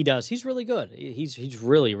 He does. He's really good. He's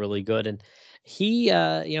really, really good, and he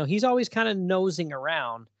he's always kind of nosing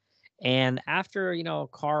around. And after,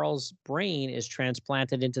 Carl's brain is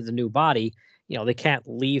transplanted into the new body, they can't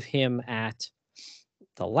leave him at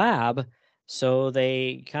the lab. So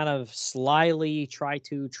they kind of slyly try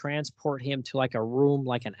to transport him to like a room,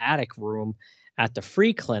 like an attic room at the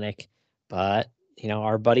free clinic. But,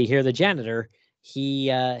 our buddy here, the janitor,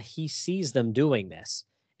 he sees them doing this,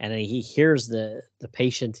 and then he hears the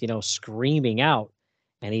patient, screaming out.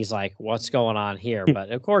 And he's like, what's going on here?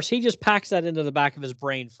 But of course, he just packs that into the back of his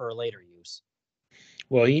brain for later use.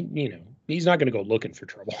 Well, he's not going to go looking for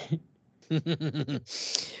trouble.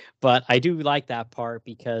 But I do like that part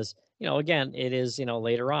because, again, it is,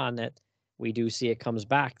 later on that we do see it comes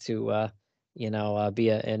back to, be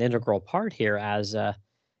an integral part here as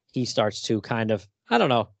he starts to kind of, I don't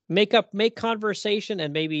know, make conversation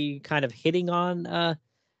and maybe kind of hitting on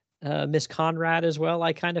Miss Conrad as well.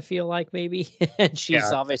 I kind of feel like maybe, and she's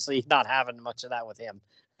Yeah, obviously not having much of that with him.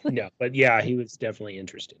 no, but yeah, he was definitely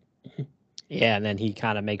interested. Yeah, and then he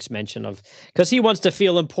kind of makes mention of because he wants to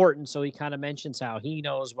feel important, so he kind of mentions how he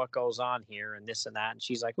knows what goes on here and this and that. And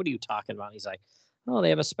she's like, "What are you talking about?" He's like, "Oh, they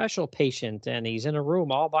have a special patient, and he's in a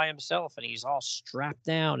room all by himself, and he's all strapped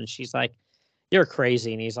down." And she's like, "You're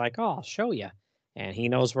crazy." And he's like, "Oh, I'll show you." And he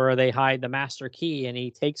knows where they hide the master key, and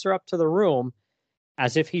he takes her up to the room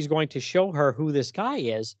as if he's going to show her who this guy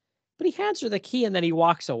is. But he hands her the key, and then he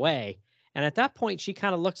walks away. And at that point, she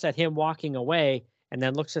kind of looks at him walking away and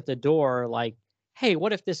then looks at the door like, hey,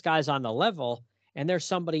 what if this guy's on the level and there's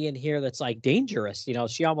somebody in here that's like dangerous? You know,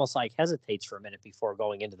 she almost like hesitates for a minute before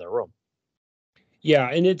going into the room. Yeah,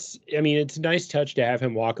 and I mean, it's a nice touch to have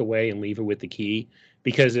him walk away and leave her with the key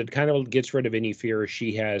because it kind of gets rid of any fear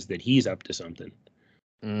she has that he's up to something.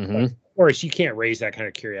 Mm-hmm. Of course, you can't raise that kind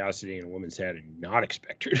of curiosity in a woman's head and not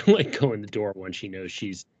expect her to like go in the door when she knows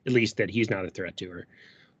she's at least that he's not a threat to her.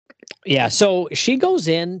 Yeah, so she goes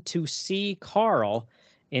in to see Carl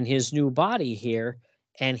in his new body here,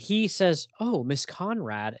 and he says, "Oh, Miss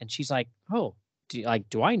Conrad," and she's like, "Oh,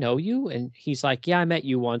 do I know you?" And he's like, "Yeah, I met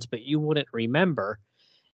you once, but you wouldn't remember."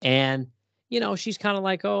 And she's kind of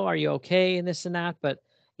like, "Oh, are you okay?" and this and that. But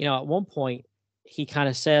at one point, he kind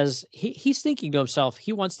of says he's thinking to himself,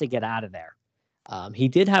 he wants to get out of there. He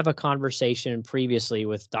did have a conversation previously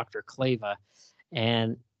with Dr. Clava,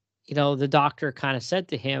 and the doctor kind of said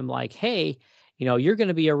to him, like, hey, you're going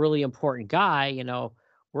to be a really important guy.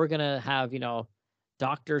 We're going to have,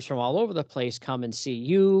 doctors from all over the place come and see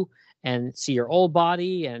you and see your old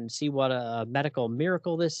body and see what a medical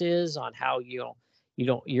miracle this is on how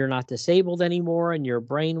you're not disabled anymore and your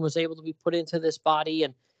brain was able to be put into this body.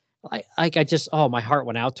 And I just, oh, my heart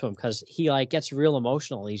went out to him because he like gets real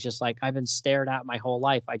emotional. He's just like, I've been stared at my whole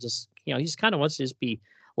life. I just, he just kind of wants to just be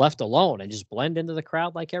left alone and just blend into the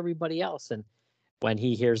crowd like everybody else. And when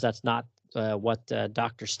he hears that's not what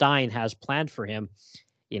Dr. Stein has planned for him,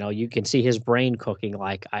 you can see his brain cooking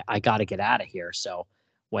like, I got to get out of here. So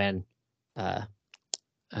when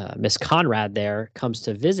Miss Conrad there comes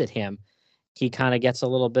to visit him, he kind of gets a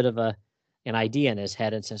little bit of an idea in his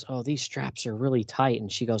head and says, oh, these straps are really tight. And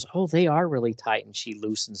she goes, oh, they are really tight. And she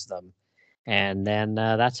loosens them. And then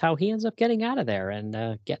that's how he ends up getting out of there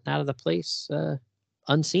and getting out of the place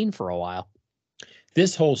unseen for a while.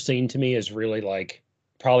 This whole scene to me is really like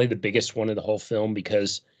probably the biggest one of the whole film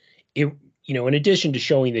because it, in addition to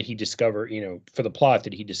showing that he discovered, for the plot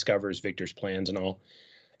that he discovers Victor's plans and all,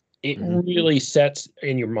 it really sets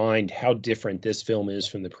in your mind how different this film is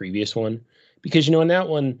from the previous one. Because, in that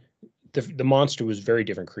one, the monster was a very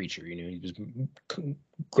different creature. He was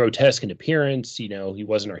grotesque in appearance. He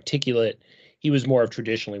wasn't articulate. He was more of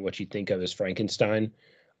traditionally what you think of as Frankenstein.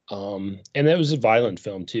 And that was a violent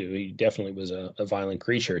film too. He definitely was a violent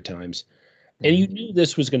creature at times. And you knew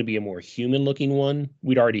this was going to be a more human looking one.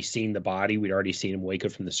 We'd already seen the body. We'd already seen him wake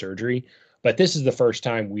up from the surgery. But this is the first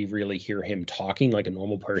time we really hear him talking like a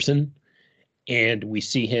normal person. And we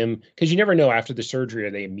see him, because you never know after the surgery,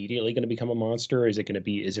 are they immediately going to become a monster? Is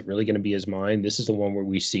it really going to be his mind? This is the one where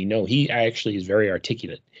we see, no, he actually is very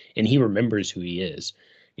articulate and he remembers who he is.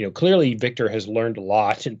 Clearly Victor has learned a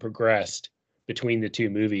lot and progressed between the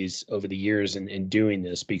two movies over the years in doing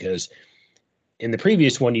this, because in the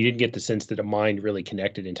previous one, you didn't get the sense that a mind really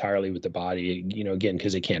connected entirely with the body, again,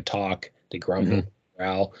 because they can't talk, they grumble,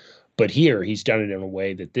 growl. But here he's done it in a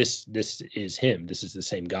way that this is him. This is the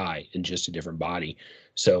same guy in just a different body.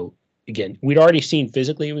 So again, we'd already seen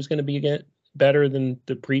physically it was going to be better than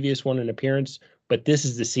the previous one in appearance. But this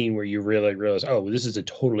is the scene where you really realize, oh, this is a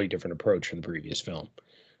totally different approach from the previous film.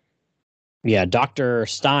 Yeah, Dr.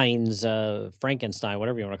 Stein's Frankenstein,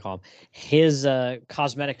 whatever you want to call him, his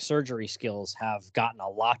cosmetic surgery skills have gotten a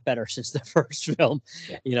lot better since the first film.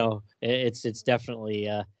 Yeah. It's definitely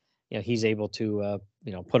he's able to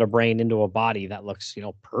put a brain into a body that looks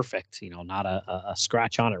perfect. Not a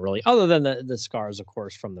scratch on it really, other than the scars, of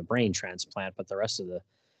course, from the brain transplant. But the rest of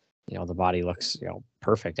the body looks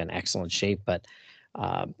perfect and excellent shape. But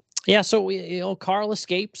yeah, so Carl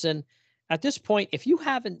escapes. And at this point, if you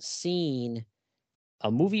haven't seen a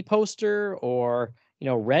movie poster or,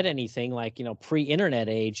 read anything like, pre-internet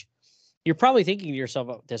age, you're probably thinking to yourself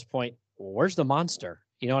at this point, well, where's the monster?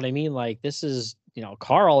 You know what I mean? Like, this is,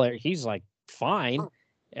 Carl, he's like, fine.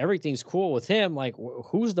 Everything's cool with him. Like,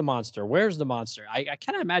 who's the monster? Where's the monster? I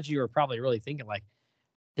kind of imagine you were probably really thinking like,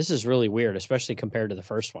 this is really weird, especially compared to the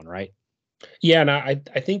first one, right? Yeah, and I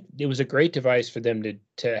think it was a great device for them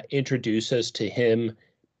to introduce us to him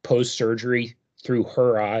post-surgery through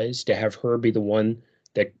her eyes, to have her be the one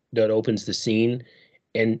that opens the scene.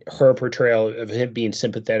 and her portrayal of him being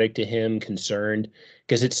sympathetic to him, concerned,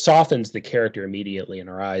 because it softens the character immediately in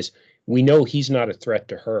our eyes. We know he's not a threat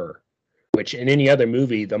to her, which in any other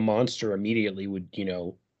movie, the monster immediately would,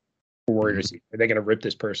 worry to see, are they going to rip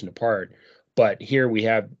this person apart? But here we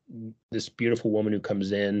have this beautiful woman who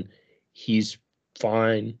comes in. He's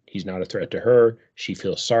fine. He's not a threat to her. She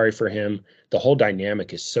feels sorry for him. The whole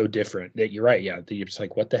dynamic is so different that you're right. Yeah, it's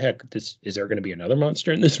like, what the heck? Is there going to be another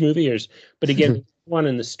monster in this movie? But again, one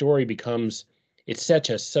in the story becomes, it's such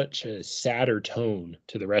a sadder tone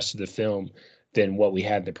to the rest of the film than what we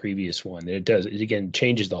had in the previous one. It again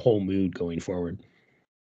changes the whole mood going forward.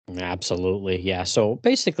 Absolutely. Yeah. So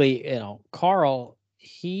basically, Carl,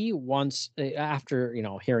 he wants, after,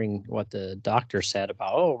 hearing what the doctor said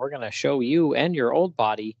about, oh, we're going to show you and your old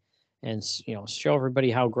body and, show everybody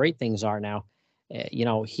how great things are now.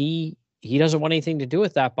 He doesn't want anything to do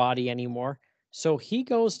with that body anymore. So he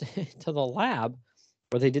goes to the lab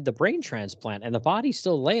where they did the brain transplant, and the body's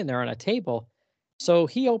still laying there on a table. So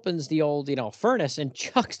he opens the old, furnace and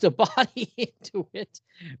chucks the body into it,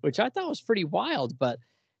 which I thought was pretty wild. But,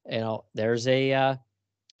 there's a,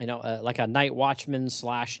 like a night watchman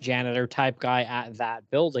 / janitor type guy at that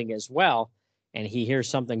building as well. And he hears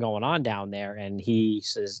something going on down there, and he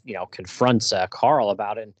says, confronts Carl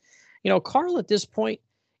about it. And, Carl at this point,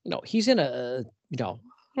 he's in a, I don't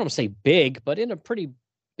want to say big, but in a pretty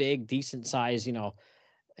big, decent size,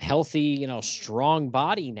 healthy, strong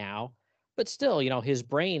body now. But still, his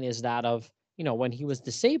brain is that of, when he was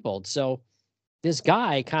disabled. So this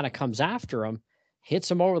guy kind of comes after him, hits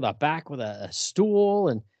him over the back with a stool,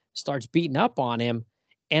 and starts beating up on him.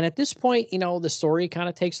 And at this point, the story kind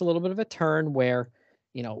of takes a little bit of a turn where,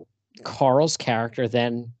 Carl's character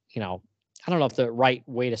then, I don't know if the right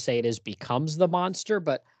way to say it is becomes the monster,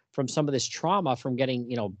 but from some of this trauma from getting,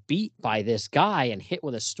 beat by this guy and hit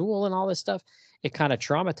with a stool and all this stuff, it kind of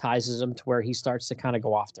traumatizes him to where he starts to kind of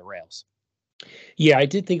go off the rails. Yeah, I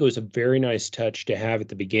did think it was a very nice touch to have at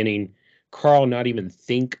the beginning. Carl not even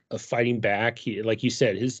think of fighting back. He, like you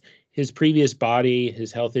said, his previous body,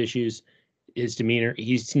 his health issues, his demeanor,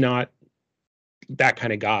 he's not that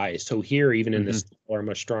kind of guy. So here, even in this or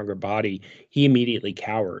much stronger body, he immediately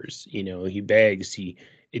cowers. He begs.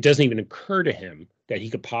 It doesn't even occur to him that he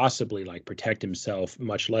could possibly protect himself,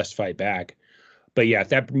 much less fight back. But yeah, at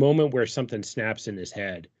that moment where something snaps in his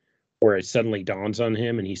head, where it suddenly dawns on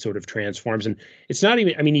him and he sort of transforms, and it's not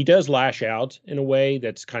even, he does lash out in a way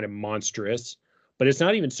that's kind of monstrous, but it's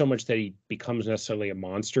not even so much that he becomes necessarily a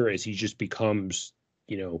monster as he just becomes,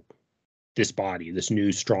 this body, this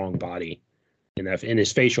new strong body. And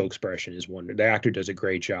his facial expression is wonderful. The actor does a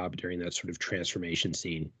great job during that sort of transformation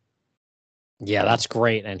scene. Yeah, that's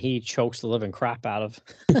great. And he chokes the living crap out of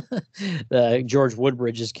the George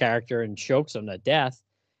Woodbridge's character and chokes him to death,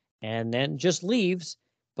 and then just leaves.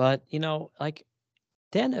 But,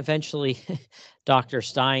 then eventually Dr.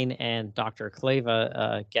 Stein and Dr.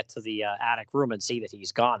 Kleva get to the attic room and see that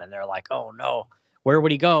he's gone. And they're like, oh, no, where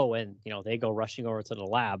would he go? And, they go rushing over to the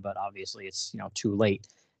lab. But obviously it's, too late.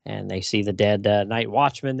 And they see the dead night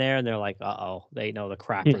watchman there. And they're like, uh-oh, they know the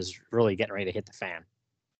crap is really getting ready to hit the fan.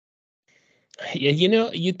 Yeah,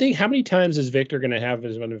 you'd think, how many times is Victor going to have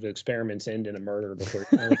one of his experiments end in a murder before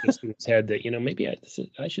it gets to his head that, maybe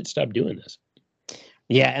I should stop doing this.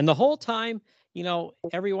 Yeah, and the whole time,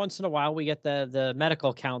 every once in a while we get the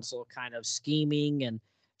medical council kind of scheming and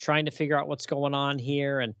trying to figure out what's going on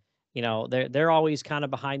here. And, they're always kind of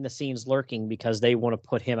behind the scenes lurking because they want to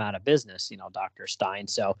put him out of business, Dr. Stein.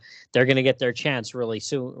 So they're going to get their chance really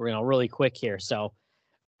soon, really quick here. So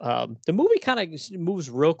the movie kind of moves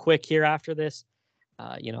real quick here after this.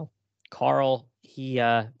 Carl, he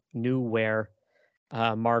knew where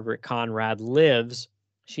Margaret Conrad lives.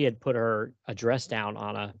 She had put her address down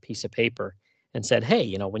on a piece of paper and said,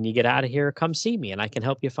 hey, when you get out of here, come see me and I can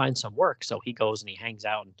help you find some work. So he goes and he hangs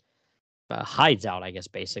out and hides out, I guess,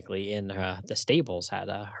 basically in the stables at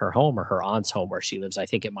her home or her aunt's home where she lives. I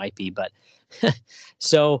think it might be. But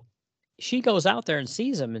so she goes out there and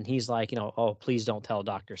sees him and he's like, oh, please don't tell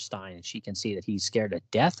Dr. Stein. And she can see that he's scared to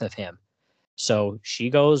death of him. So she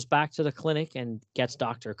goes back to the clinic and gets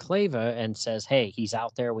Dr. Kleva and says, hey, he's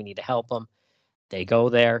out there. We need to help him. They go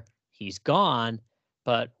there. He's gone.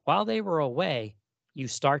 But while they were away, you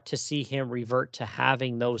start to see him revert to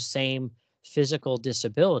having those same physical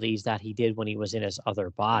disabilities that he did when he was in his other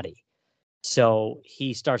body. So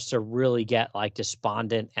he starts to really get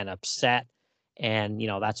despondent and upset. And,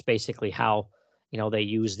 that's basically how, they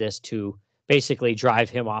use this to basically drive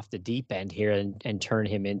him off the deep end here and turn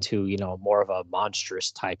him into, more of a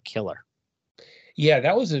monstrous type killer. Yeah,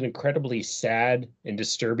 that was an incredibly sad and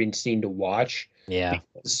disturbing scene to watch. Yeah.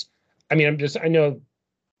 Because, I know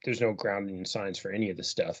there's no grounding in science for any of this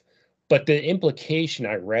stuff. But the implication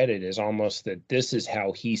I read it is almost that this is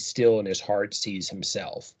how he still in his heart sees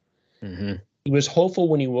himself. Mm-hmm. He was hopeful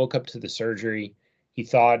when he woke up to the surgery. He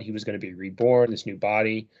thought he was going to be reborn, this new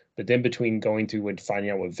body. But then between going through and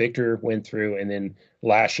finding out what Victor went through and then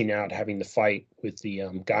lashing out, having the fight with the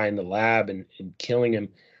guy in the lab and killing him,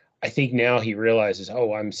 I think now he realizes,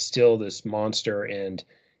 oh, I'm still this monster. And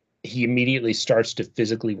he immediately starts to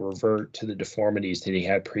physically revert to the deformities that he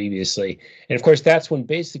had previously. And of course, that's when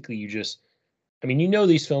basically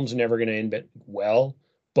these films are never going to end well,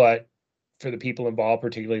 but for the people involved,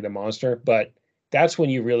 particularly the monster, but that's when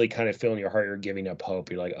you really kind of feel in your heart you're giving up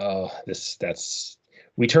hope. You're like, oh,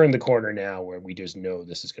 we turned the corner now where we just know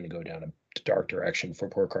this is going to go down a dark direction for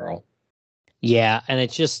poor Carl. Yeah, and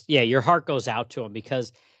it's just, your heart goes out to him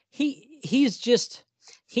because he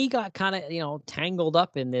got kind of, tangled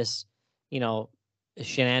up in this,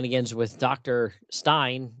 shenanigans with Dr.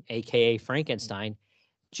 Stein, aka Frankenstein,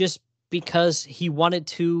 just because he wanted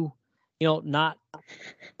to, not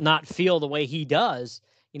feel the way he does,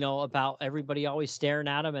 about everybody always staring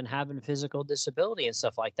at him and having physical disability and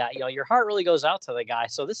stuff like that. Your heart really goes out to the guy.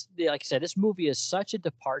 So this, like I said, this movie is such a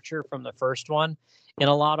departure from the first one in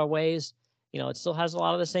a lot of ways. It still has a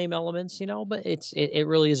lot of the same elements, but it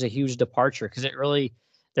really is a huge departure because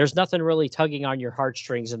there's nothing really tugging on your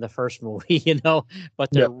heartstrings in the first movie,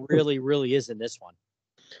 but there really, really is in this one.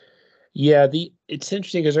 Yeah, it's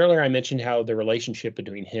interesting because earlier I mentioned how the relationship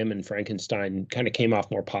between him and Frankenstein kind of came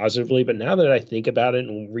off more positively, but now that I think about it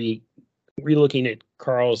and re-looking at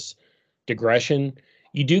Carl's digression,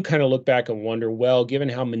 you do kind of look back and wonder, well, given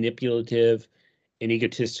how manipulative and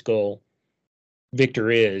egotistical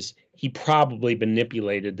Victor is, he probably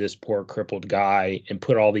manipulated this poor crippled guy and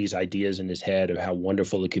put all these ideas in his head of how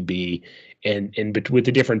wonderful it could be, and with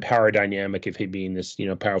the different power dynamic of him being this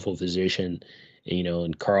powerful physician,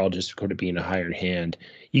 and Carl just could have been a hired hand.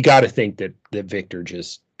 You got to think that Victor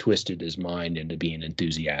just twisted his mind into being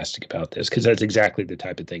enthusiastic about this because that's exactly the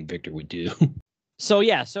type of thing Victor would do. So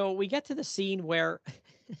we get to the scene where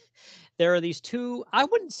there are these two, I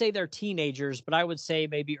wouldn't say they're teenagers, but I would say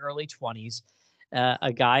maybe early 20s,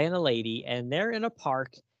 a guy and a lady, and they're in a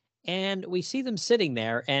park, and we see them sitting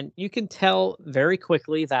there, and you can tell very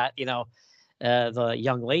quickly that, the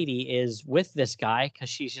young lady is with this guy because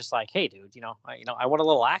she's just like, hey, dude, I want a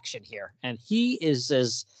little action here. And he is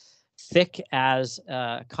as thick as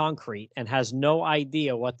concrete and has no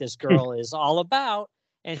idea what this girl is all about.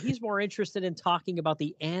 And he's more interested in talking about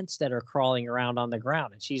the ants that are crawling around on the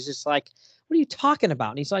ground. And she's just like, what are you talking about?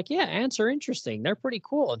 And he's like, yeah, ants are interesting. They're pretty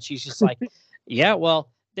cool. And she's just like, yeah,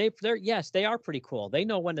 well, yes, they are pretty cool. They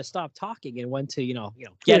know when to stop talking and when to,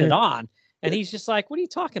 get it on. And he's just like, what are you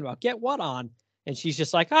talking about? Get what on? And she's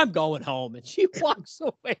just like, I'm going home. And she walks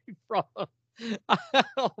away from him.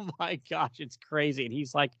 Oh my gosh, it's crazy. And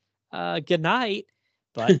he's like, good night.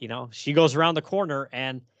 But, she goes around the corner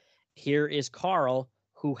and here is Carl,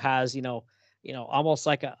 who has, almost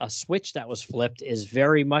like a switch that was flipped, is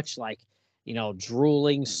very much like,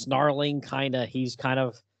 drooling, snarling, he's kind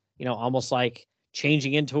of, almost like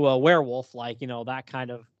changing into a werewolf, like, that kind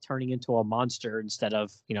of turning into a monster instead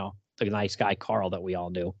of, the nice guy Carl that we all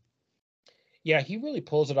knew. Yeah, he really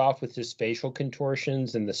pulls it off with his facial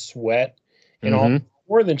contortions and the sweat and all,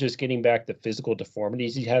 more than just getting back the physical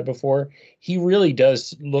deformities he had before. He really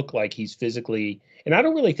does look like he's physically, and I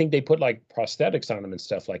don't really think they put like prosthetics on him and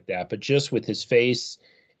stuff like that, but just with his face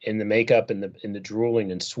and the makeup and the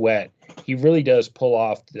drooling and sweat, he really does pull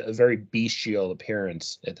off a very bestial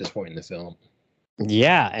appearance at this point in the film.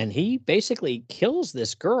 Yeah, and he basically kills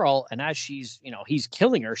this girl, and as she's, he's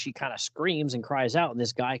killing her, she kind of screams and cries out, and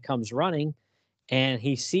this guy comes running, and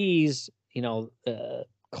he sees,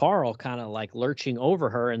 Carl kind of like lurching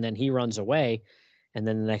over her, and then he runs away, and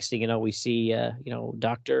then the next thing you know, we see,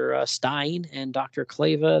 Dr. Stein and Dr.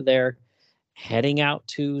 Kleva, they're heading out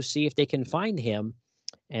to see if they can find him,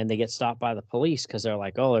 and they get stopped by the police because they're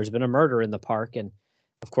like, oh, there's been a murder in the park, and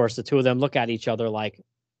of course, the two of them look at each other like,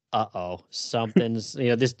 something's,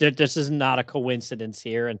 this is not a coincidence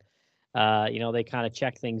here. And, they kind of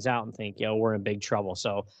check things out and think, we're in big trouble.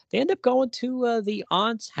 So they end up going to the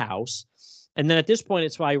aunt's house. And then at this point,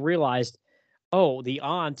 it's why I realized, the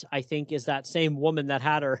aunt, I think, is that same woman that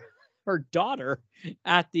had her daughter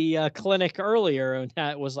at the clinic earlier. And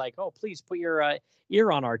that was like, oh, please put your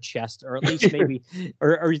ear on our chest, or at least maybe,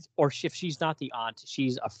 or if she's not the aunt,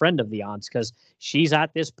 she's a friend of the aunt's because she's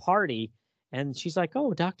at this party. And she's like,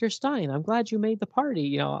 oh, Dr. Stein, I'm glad you made the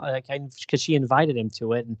party, because she invited him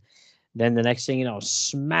to it. And then the next thing,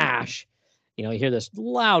 smash, you hear this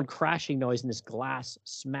loud crashing noise and this glass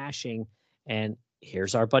smashing. And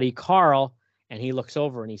here's our buddy Carl. and he looks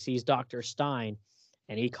over and he sees Dr. Stein,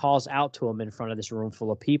 and he calls out to him in front of this room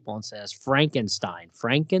full of people and says, Frankenstein,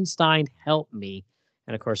 Frankenstein, help me.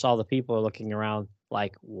 And of course, all the people are looking around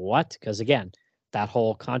like, what? Because again, that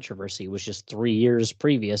whole controversy was just 3 years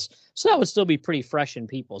previous. So that would still be pretty fresh in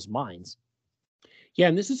people's minds. Yeah,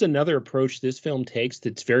 and this is another approach this film takes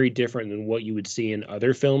that's very different than what you would see in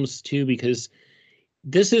other films too, because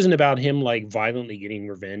this isn't about him like violently getting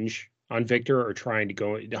revenge on Victor or trying to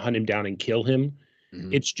go hunt him down and kill him.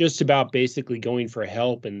 It's just about basically going for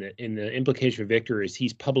help, and the implication for Victor is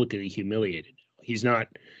he's publicly humiliated. He's not,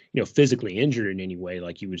 physically injured in any way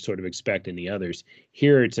like you would sort of expect in the others.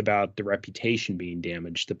 Here, it's about the reputation being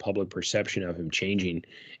damaged, the public perception of him changing,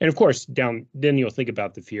 and of course, then you'll think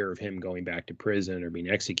about the fear of him going back to prison or being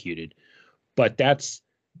executed. But that's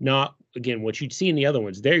not, again, what you'd see in the other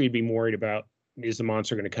ones. There, you'd be worried about, is the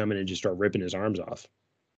monster going to come in and just start ripping his arms off?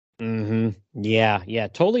 Yeah.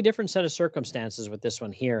 Totally different set of circumstances with this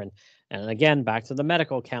one here. And again, back to the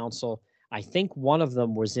medical council. I think one of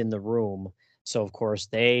them was in the room. So of course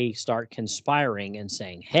they start conspiring and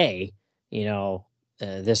saying, hey,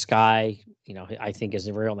 this guy, I think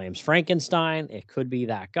his real name's Frankenstein. It could be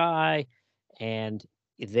that guy. And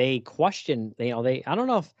they question, I don't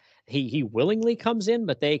know if he willingly comes in,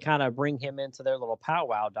 but they kind of bring him into their little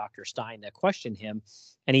powwow, Dr. Stein, to question him.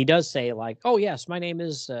 And he does say like, oh, yes, my name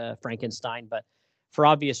is Frankenstein, but for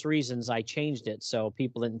obvious reasons, I changed it so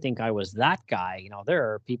people didn't think I was that guy.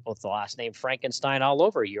 There are people with the last name Frankenstein all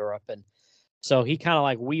over Europe. And so he kind of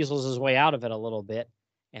like weasels his way out of it a little bit.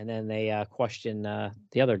 And then they question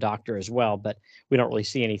the other doctor as well. But we don't really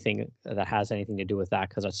see anything that has anything to do with that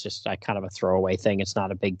because it's just kind of a throwaway thing. It's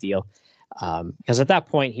not a big deal. Because at that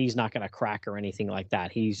point he's not going to crack or anything like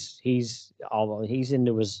that. He's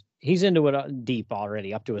into it deep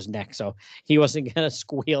already, up to his neck. So he wasn't going to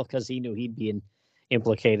squeal because he knew he'd be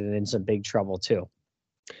implicated in some big trouble too.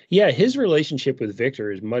 Yeah, his relationship with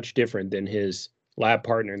Victor is much different than his lab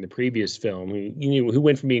partner in the previous film, who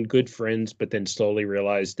went from being good friends, but then slowly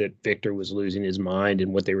realized that Victor was losing his mind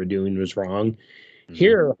and what they were doing was wrong.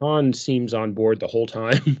 Here, Han seems on board the whole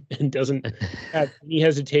time and doesn't have any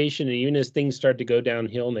hesitation. And even as things start to go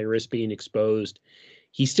downhill and they risk being exposed,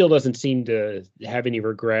 he still doesn't seem to have any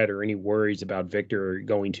regret or any worries about Victor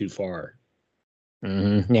going too far.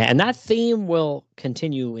 Yeah, and that theme will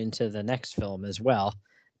continue into the next film as well.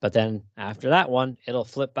 But then after that one, it'll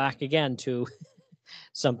flip back again to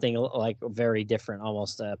something like very different,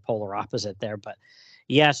 almost a polar opposite there. But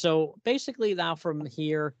yeah, so basically now from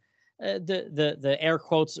here, the air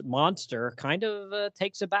quotes monster kind of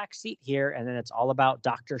takes a back seat here, and then it's all about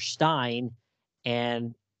Dr. Stein,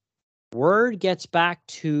 and word gets back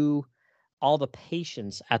to all the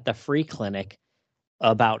patients at the free clinic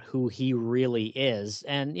about who he really is.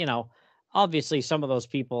 And obviously some of those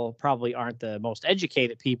people probably aren't the most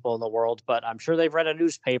educated people in the world, but I'm sure they've read a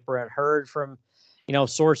newspaper and heard from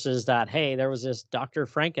sources that, hey, there was this Dr.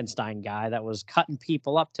 Frankenstein guy that was cutting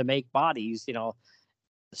people up to make bodies,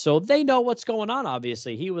 so they know what's going on.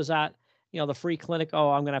 Obviously, he was at, the free clinic.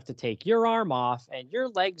 Oh, I'm going to have to take your arm off and your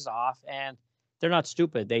legs off. And they're not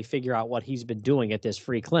stupid. They figure out what he's been doing at this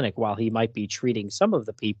free clinic while he might be treating some of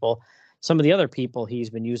the other people he's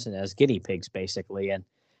been using as guinea pigs, basically. And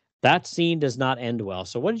that scene does not end well.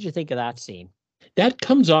 So what did you think of that scene? That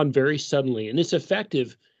comes on very suddenly, and it's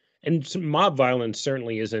effective. And some mob violence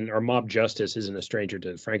certainly isn't, or mob justice isn't a stranger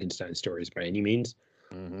to Frankenstein stories by any means.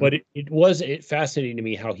 But it was fascinating to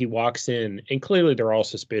me how he walks in, and clearly they're all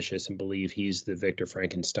suspicious and believe he's the Victor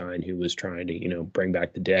Frankenstein who was trying to, bring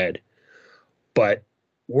back the dead. But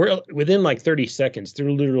we're within like 30 seconds,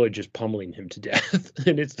 they're literally just pummeling him to death.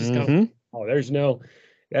 And it's just kind of,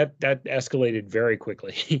 that escalated very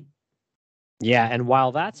quickly. Yeah, and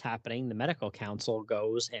while that's happening, the medical council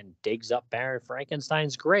goes and digs up Baron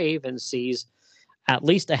Frankenstein's grave and sees at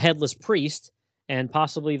least a headless priest and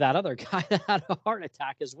possibly that other guy that had a heart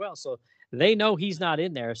attack as well. So they know he's not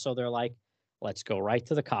in there. So they're like, let's go right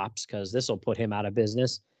to the cops because this will put him out of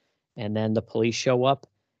business. And then the police show up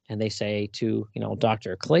and they say to,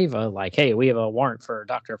 Dr. Kleva, like, hey, we have a warrant for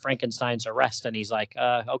Dr. Frankenstein's arrest. And he's like,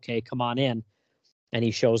 okay, come on in. And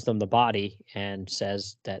he shows them the body and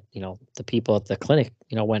says that, the people at the clinic,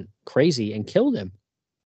 went crazy and killed him.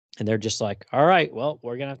 And they're just like, all right, well,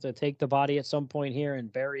 we're going to have to take the body at some point here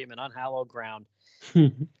and bury him in unhallowed ground.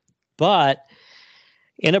 But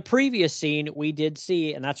in a previous scene, we did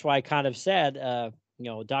see, and that's why I kind of said,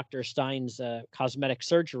 Dr. Stein's cosmetic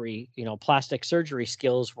surgery, plastic surgery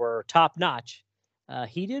skills were top notch.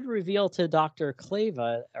 He did reveal to Dr.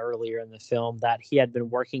 Kleva earlier in the film that he had been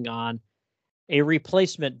working on a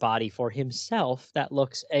replacement body for himself that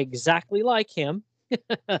looks exactly like him.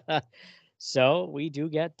 So we do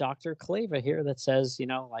get Dr. Clava here that says,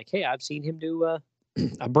 like, hey, I've seen him do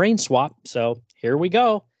a brain swap. So here we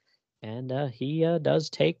go. And he does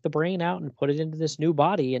take the brain out and put it into this new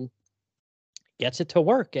body and gets it to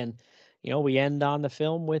work. And, we end on the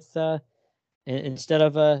film with instead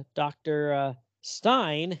of Dr.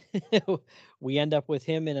 Stein, we end up with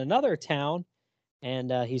him in another town.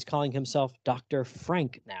 And he's calling himself Dr.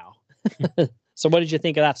 Frank now. So what did you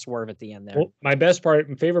think of that swerve at the end there? Well, my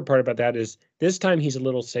favorite part about that is this time he's a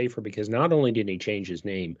little safer because not only did he change his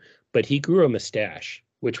name, but he grew a mustache,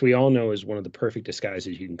 which we all know is one of the perfect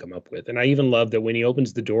disguises you can come up with. And I even love that when he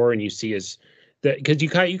opens the door and you see because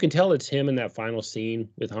you can tell it's him in that final scene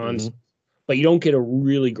with Hans, but you don't get a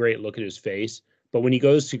really great look at his face. But when he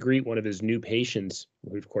goes to greet one of his new patients,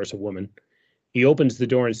 who's of course a woman, he opens the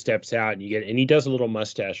door and steps out, and he does a little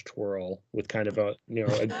mustache twirl with kind of a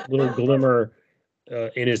little glimmer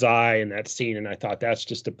in his eye in that scene. And I thought that's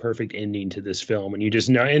just a perfect ending to this film. And you just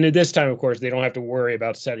know, and at this time, of course, they don't have to worry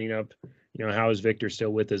about setting up, how is Victor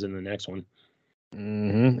still with us in the next one.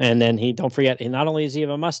 And then don't forget, not only does he have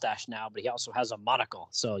a mustache now, but he also has a monocle.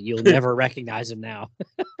 So you'll never recognize him now.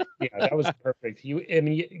 Yeah, that was perfect.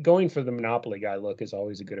 Going for the Monopoly guy look is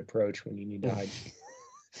always a good approach when you need to hide.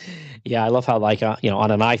 Yeah, I love how on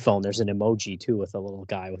an iPhone there's an emoji too with a little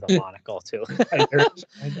guy with a monocle too. I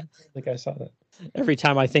think I saw that. Every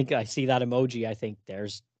time I think I see that emoji, I think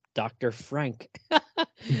there's Dr. Frank.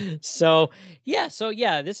 So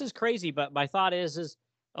this is crazy. But my thought is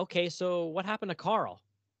okay. So what happened to Carl?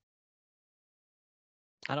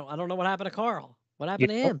 I don't know what happened to Carl. What happened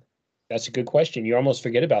to him? That's a good question. You almost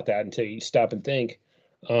forget about that until you stop and think.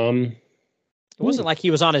 It wasn't like he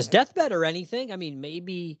was on his deathbed or anything. I mean,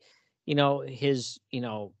 maybe, his,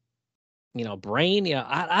 brain,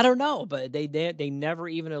 I don't know, but they never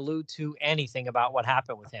even allude to anything about what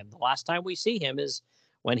happened with him. The last time we see him is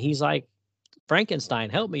when he's like, Frankenstein,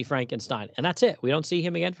 help me, Frankenstein. And that's it. We don't see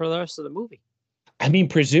him again for the rest of the movie. I mean,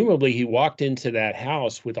 presumably he walked into that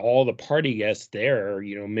house with all the party guests there,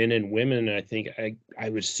 men and women. I think I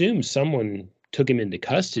would assume someone took him into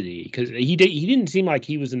custody because he didn't seem like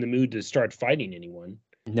he was in the mood to start fighting anyone.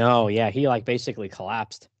 No, yeah, he basically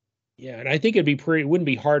collapsed. Yeah, and I think it wouldn't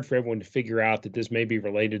be hard for everyone to figure out that this may be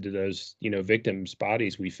related to those, victims'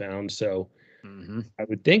 bodies we found. So I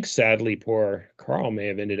would think, sadly, poor Carl may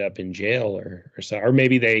have ended up in jail or so, or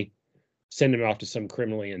maybe they send him off to some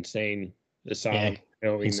criminally insane asylum,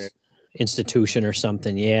 institution or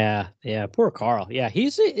something. Yeah, poor Carl. Yeah,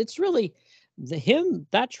 it's really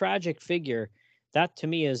that tragic figure. That to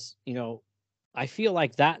me is, I feel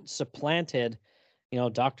like that supplanted,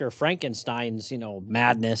 Dr. Frankenstein's,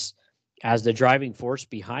 madness as the driving force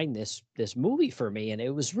behind this movie for me. And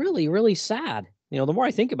it was really, really sad. The more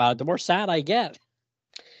I think about it, the more sad I get.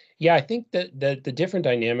 Yeah, I think that the different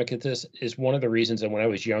dynamic of this is one of the reasons that when I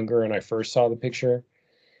was younger and I first saw the picture,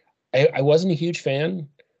 I wasn't a huge fan.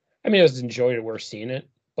 I mean, I was enjoyed it, we're seeing it,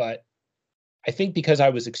 but I think because I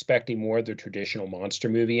was expecting more of the traditional monster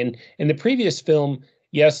movie. And in the previous film,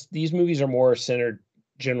 yes, these movies are more centered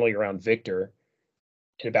generally around Victor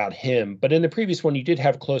and about him. But in the previous one, you did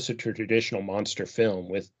have closer to traditional monster film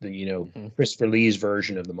with the, Christopher Lee's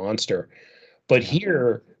version of the monster. But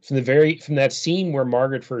here, from that scene where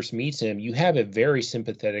Margaret first meets him, you have a very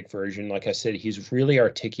sympathetic version. Like I said, he's really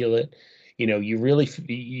articulate.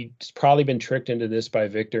 He's probably been tricked into this by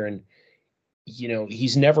Victor, and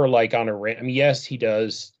he's never like on a rant. I mean, yes, he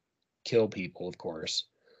does kill people, of course,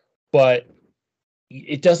 but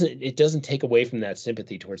it doesn't take away from that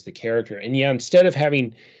sympathy towards the character. And yeah, instead of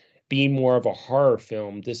being more of a horror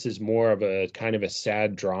film, this is more of a kind of a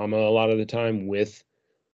sad drama a lot of the time with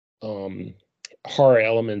horror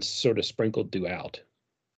elements sort of sprinkled throughout.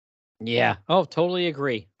 Yeah. Oh, totally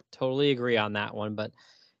agree on that one. But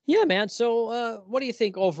yeah, man. So what do you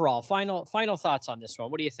think overall? Final thoughts on this one.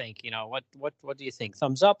 What do you think? What do you think?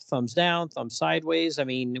 Thumbs up, thumbs down, thumbs sideways? I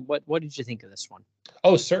mean, what did you think of this one?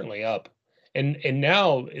 Oh, certainly up. And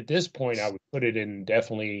now at this point, I would put it in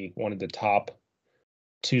definitely one of the top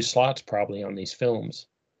 2 slots probably on these films.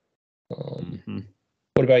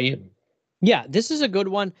 What about you? Yeah, this is a good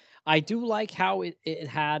one. I do like how it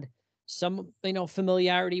had some,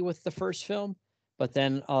 familiarity with the first film, but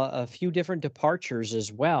then a few different departures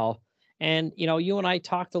as well. And, you and I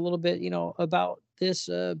talked a little bit, about this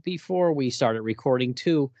before we started recording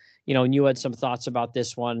too, and you had some thoughts about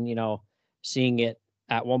this one, seeing it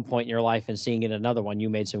at one point in your life and seeing it another one. You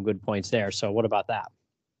made some good points there. So what about that?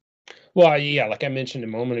 Well, yeah, like I mentioned a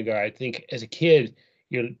moment ago, I think as a kid,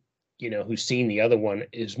 who's seen the other one,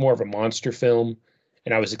 is more of a monster film.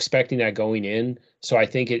 and I was expecting that going in. So I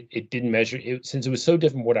think it didn't measure it, since it was so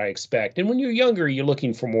different from what I expect. And when you're younger, you're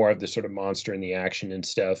looking for more of the sort of monster and the action and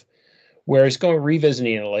stuff. Whereas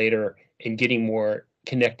revisiting it later and getting more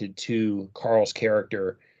connected to Carl's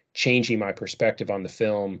character, changing my perspective on the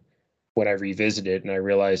film when I revisit it, and I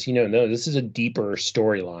realized, no, this is a deeper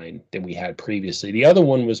storyline than we had previously. The other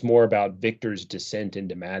one was more about Victor's descent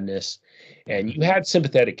into madness, and you had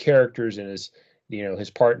sympathetic characters and his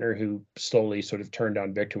partner who slowly sort of turned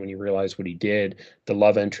on Victor when he realized what he did, the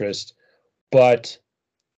love interest. But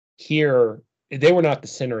here, they were not the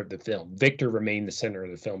center of the film. Victor remained the center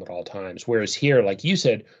of the film at all times. Whereas here, like you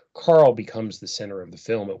said, Carl becomes the center of the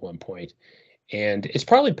film at one point. And it's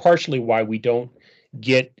probably partially why we don't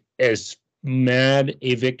get as mad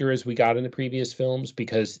a Victor as we got in the previous films,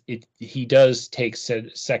 because he does take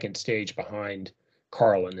second stage behind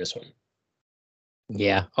Carl in this one.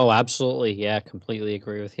 Yeah. Oh, absolutely. Yeah, completely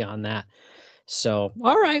agree with you on that. So,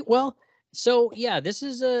 all right. Well, so yeah, this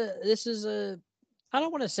is a I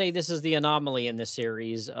don't want to say this is the anomaly in the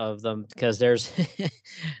series of them, because there's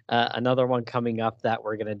another one coming up that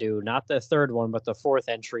we're going to do, not the third one, but the fourth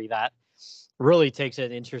entry that really takes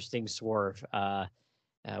an interesting swerve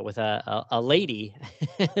with a lady.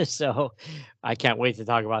 So I can't wait to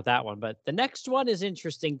talk about that one. But the next one is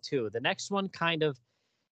interesting too. The next one kind of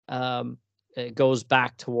it goes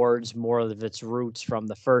back towards more of its roots from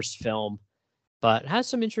the first film, but has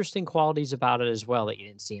some interesting qualities about it as well that you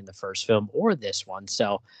didn't see in the first film or this one.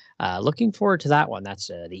 So looking forward to that one. That's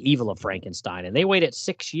The Evil of Frankenstein. And they waited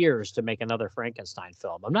 6 years to make another Frankenstein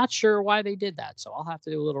film. I'm not sure why they did that, so I'll have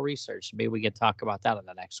to do a little research. Maybe we can talk about that in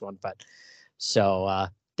the next one. But so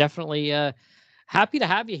definitely happy to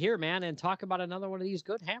have you here, man, and talk about another one of these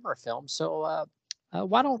good Hammer films. So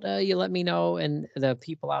why don't you let me know, and the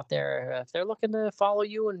people out there, if they're looking to follow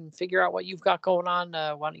you and figure out what you've got going on,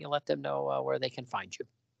 why don't you let them know where they can find you?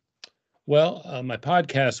 Well, my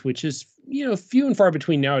podcast, which is, few and far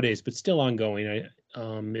between nowadays, but still ongoing,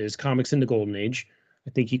 is Comics in the Golden Age.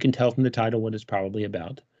 I think you can tell from the title what it's probably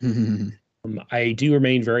about. I do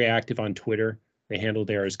remain very active on Twitter. The handle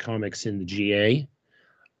there is Comics in the GA.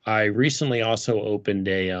 I recently also opened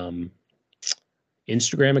a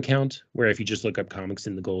Instagram account where if you just look up Comics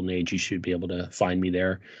in the Golden Age, you should be able to find me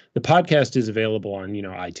there. The podcast is available on,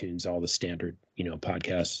 iTunes, all the standard,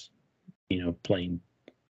 podcasts,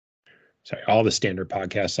 all the standard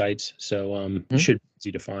podcast sites. So it should be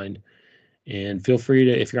easy to find. And feel free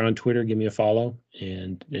to, if you're on Twitter, give me a follow,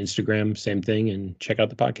 and Instagram, same thing, and check out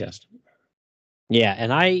the podcast. Yeah.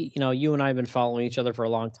 And you and I have been following each other for a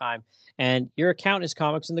long time, and your account is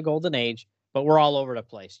Comics in the Golden Age, but we're all over the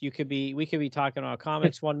place. We could be talking about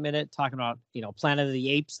comics one minute, talking about, Planet of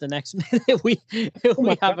the Apes the next minute. We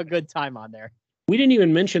have a good time on there. We didn't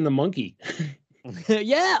even mention the monkey.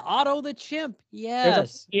 Yeah, Otto the chimp.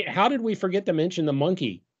 Yes. How did we forget to mention the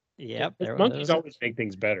monkey? Yep. Monkeys always make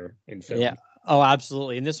things better in film. Yeah. Oh,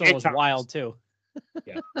 absolutely. And this one was wild too.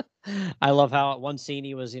 Yeah. I love how at one scene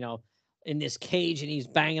he was, in this cage, and he's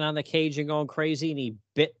banging on the cage and going crazy, and he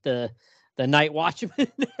bit the night watchman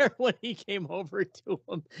there when he came over to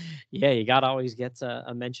him. Yeah, you got to always get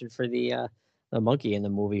a mention for the monkey in the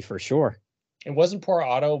movie for sure. And wasn't poor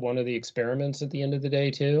Otto one of the experiments at the end of the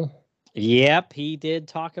day too? Yep, he did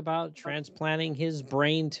talk about transplanting his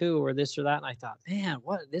brain too, or this or that. And I thought, man,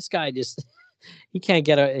 what this guy just he can't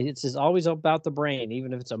get it's just always about the brain,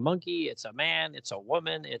 even if it's a monkey, it's a man, it's a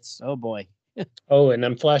woman, it's oh boy. Oh, and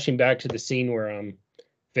I'm flashing back to the scene where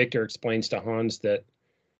Victor explains to Hans that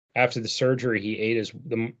after the surgery, he ate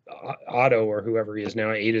Otto, or whoever he is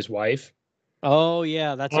now, ate his wife. Oh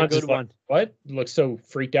yeah, that's Hans a good one. What? Looks so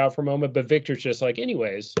freaked out for a moment, but Victor's just like,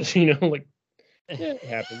 anyways, like, yeah, it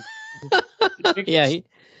happens. Yeah,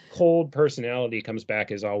 cold personality comes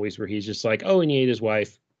back as always, where he's just like, oh, and he ate his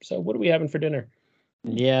wife. So what are we having for dinner?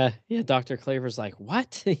 Yeah. Dr. Claver's like,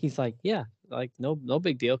 what? He's like, yeah, like no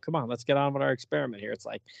big deal. Come on, let's get on with our experiment here. It's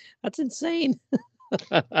like, that's insane.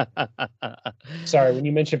 Sorry, when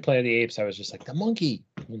you mentioned Planet of the Apes, I was just like, the monkey,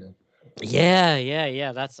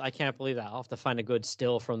 Yeah. That's, I can't believe that. I'll have to find a good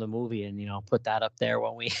still from the movie and, put that up there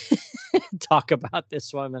when we talk about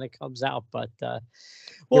this one when it comes out. But,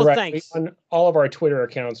 well, right. Thanks. On all of our Twitter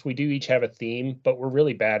accounts, we do each have a theme, but we're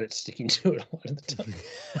really bad at sticking to it a lot of the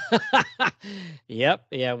time. Yep.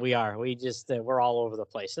 Yeah, we are. We just, we're all over the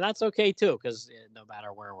place. And that's okay too, because no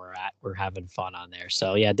matter where we're at, we're having fun on there.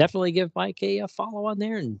 So yeah, definitely give Mike a follow on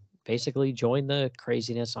there, and basically join the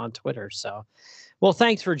craziness on Twitter. So, well,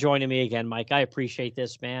 thanks for joining me again, Mike. I appreciate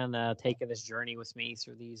this, man, taking this journey with me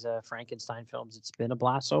through these Frankenstein films. It's been a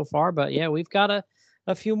blast so far, but yeah, we've got a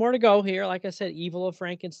few more to go here. Like I said, Evil of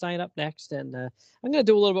Frankenstein up next, and I'm going to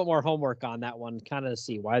do a little bit more homework on that one, kind of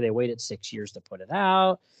see why they waited 6 years to put it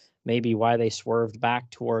out, maybe why they swerved back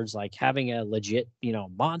towards like having a legit,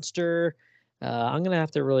 monster. I'm going to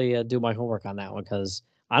have to really do my homework on that one, because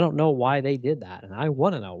I don't know why they did that, and I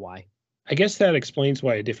want to know why. I guess that explains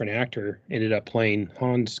why a different actor ended up playing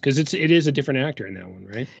Hans, because it is a different actor in that one,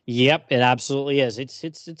 right? Yep, it absolutely is.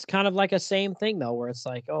 It's kind of like a same thing though, where it's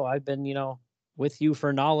like, oh, I've been with you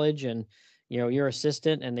for knowledge, and your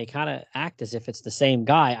assistant, and they kind of act as if it's the same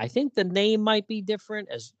guy. I think the name might be different,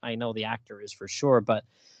 as I know the actor is for sure, but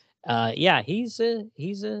yeah, it's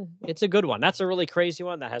a good one. That's a really crazy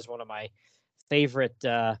one that has one of my favorite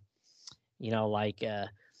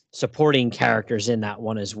supporting characters in that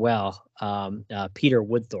one as well. Peter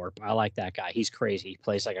Woodthorpe. I like that guy. He's crazy. He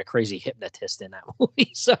plays like a crazy hypnotist in that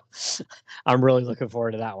movie. So I'm really looking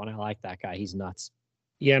forward to that one. I like that guy. He's nuts.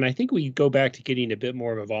 Yeah, and I think we go back to getting a bit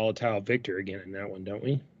more of a volatile Victor again in that one, don't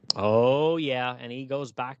we? Oh, yeah. And he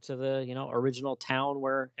goes back to the, original town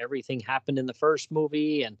where everything happened in the first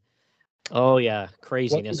movie. And, oh, yeah,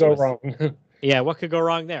 craziness. What could go wrong? Yeah, what could go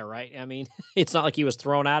wrong there, right? I mean, it's not like he was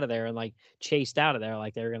thrown out of there and, like, chased out of there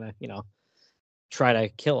like they're going to, try to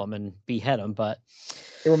kill him and behead him. But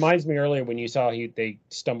it reminds me earlier when you saw they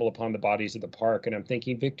stumble upon the bodies of the park, and I'm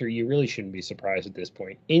thinking, Victor, you really shouldn't be surprised at this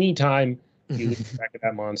point. Anytime you look back at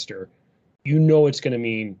that monster, it's going to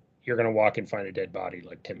mean you're going to walk and find a dead body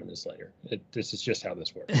like 10 minutes later. This is just how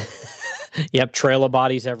this works. Yep, trail of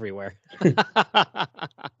bodies everywhere.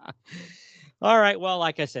 All right. Well,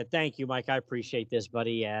 like I said, thank you, Mike. I appreciate this,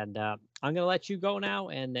 buddy. And I'm going to let you go now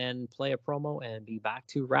and then play a promo and be back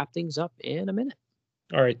to wrap things up in a minute.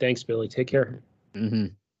 All right. Thanks, Billy. Take care. Mm-hmm.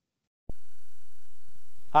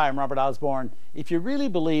 Hi, I'm Robert Osborne. If you really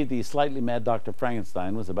believe the slightly mad Dr.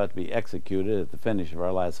 Frankenstein was about to be executed at the finish of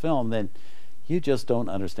our last film, then you just don't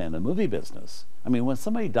understand the movie business. I mean, when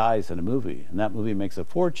somebody dies in a movie and that movie makes a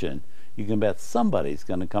fortune, you can bet somebody's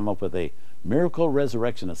going to come up with a miracle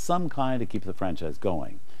resurrection of some kind to keep the franchise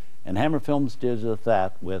going. And Hammer Films did just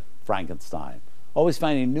that with Frankenstein, always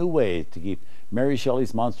finding new ways to keep Mary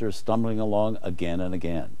Shelley's monsters stumbling along again and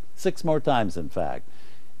again. 6 more times, in fact.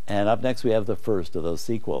 And up next we have the first of those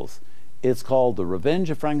sequels. It's called The Revenge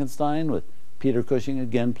of Frankenstein, with Peter Cushing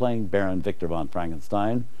again playing Baron Victor von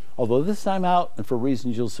Frankenstein, although this time out, and for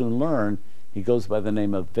reasons you'll soon learn, he goes by the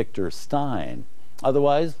name of Victor Stein.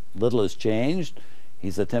 Otherwise, little has changed.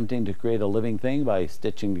 He's attempting to create a living thing by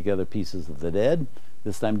stitching together pieces of the dead,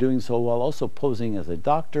 this time doing so while also posing as a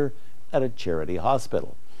doctor at a charity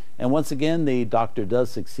hospital. And once again, the doctor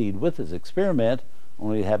does succeed with his experiment,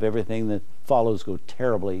 only to have everything that follows go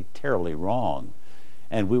terribly, terribly wrong.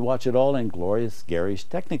 And we watch it all in glorious, garish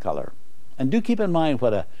Technicolor. And do keep in mind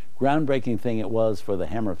what a groundbreaking thing it was for the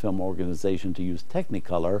Hammer Film organization to use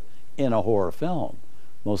Technicolor in a horror film.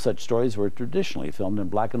 Most such stories were traditionally filmed in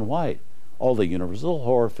black and white. All the Universal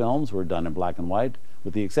horror films were done in black and white,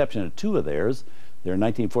 with the exception of 2 of theirs. Their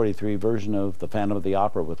 1943 version of The Phantom of the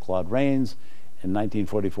Opera with Claude Rains, and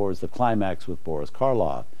 1944's The Climax with Boris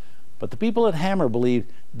Karloff. But the people at Hammer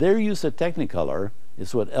believed their use of Technicolor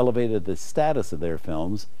is what elevated the status of their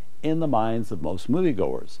films in the minds of most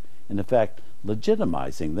moviegoers, in effect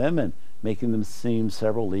legitimizing them and making them seem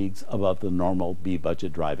several leagues above the normal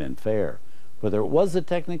B-budget drive-in fare. Whether it was the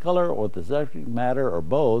Technicolor or the subject matter or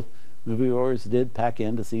both, moviegoers did pack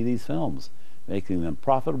in to see these films, making them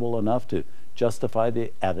profitable enough to justify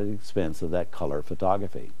the added expense of that color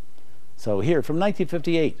photography. So here, from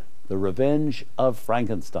 1958, The Revenge of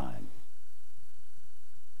Frankenstein.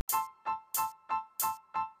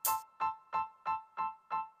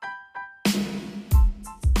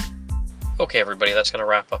 Okay, everybody, that's going to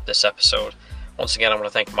wrap up this episode. Once again, I want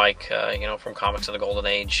to thank Mike, from Comics of the Golden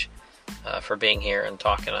Age, for being here and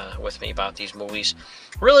talking with me about these movies.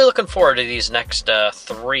 Really looking forward to these next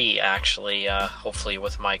 3, actually, hopefully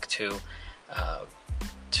with Mike too,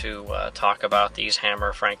 to talk about these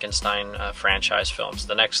Hammer Frankenstein franchise films.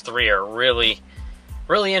 The next 3 are really,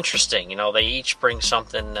 really interesting. They each bring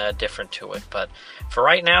something different to it. But for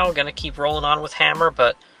right now, I'm going to keep rolling on with Hammer,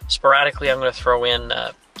 but sporadically I'm going to throw in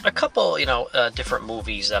a couple, different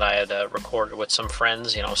movies that I had recorded with some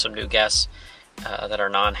friends, some new guests that are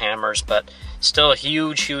non-Hammers, but still a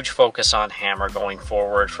huge, huge focus on Hammer going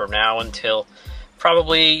forward from now until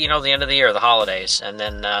probably, the end of the year, the holidays, and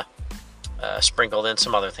then sprinkled in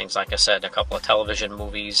some other things, like I said, a couple of television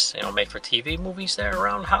movies, made-for-TV movies there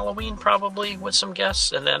around Halloween, probably, with some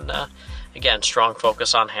guests, and then again, strong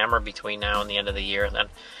focus on Hammer between now and the end of the year. And then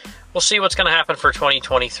we'll see what's going to happen for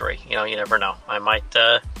 2023. You know, you never know. I might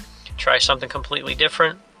try something completely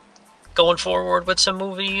different going forward with some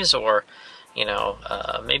movies, or, you know,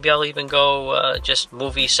 maybe I'll even go just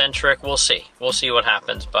movie-centric. We'll see. We'll see what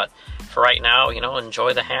happens. But for right now, you know,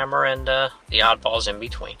 enjoy the Hammer and the oddballs in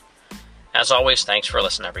between. As always, thanks for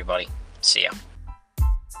listening, everybody. See ya.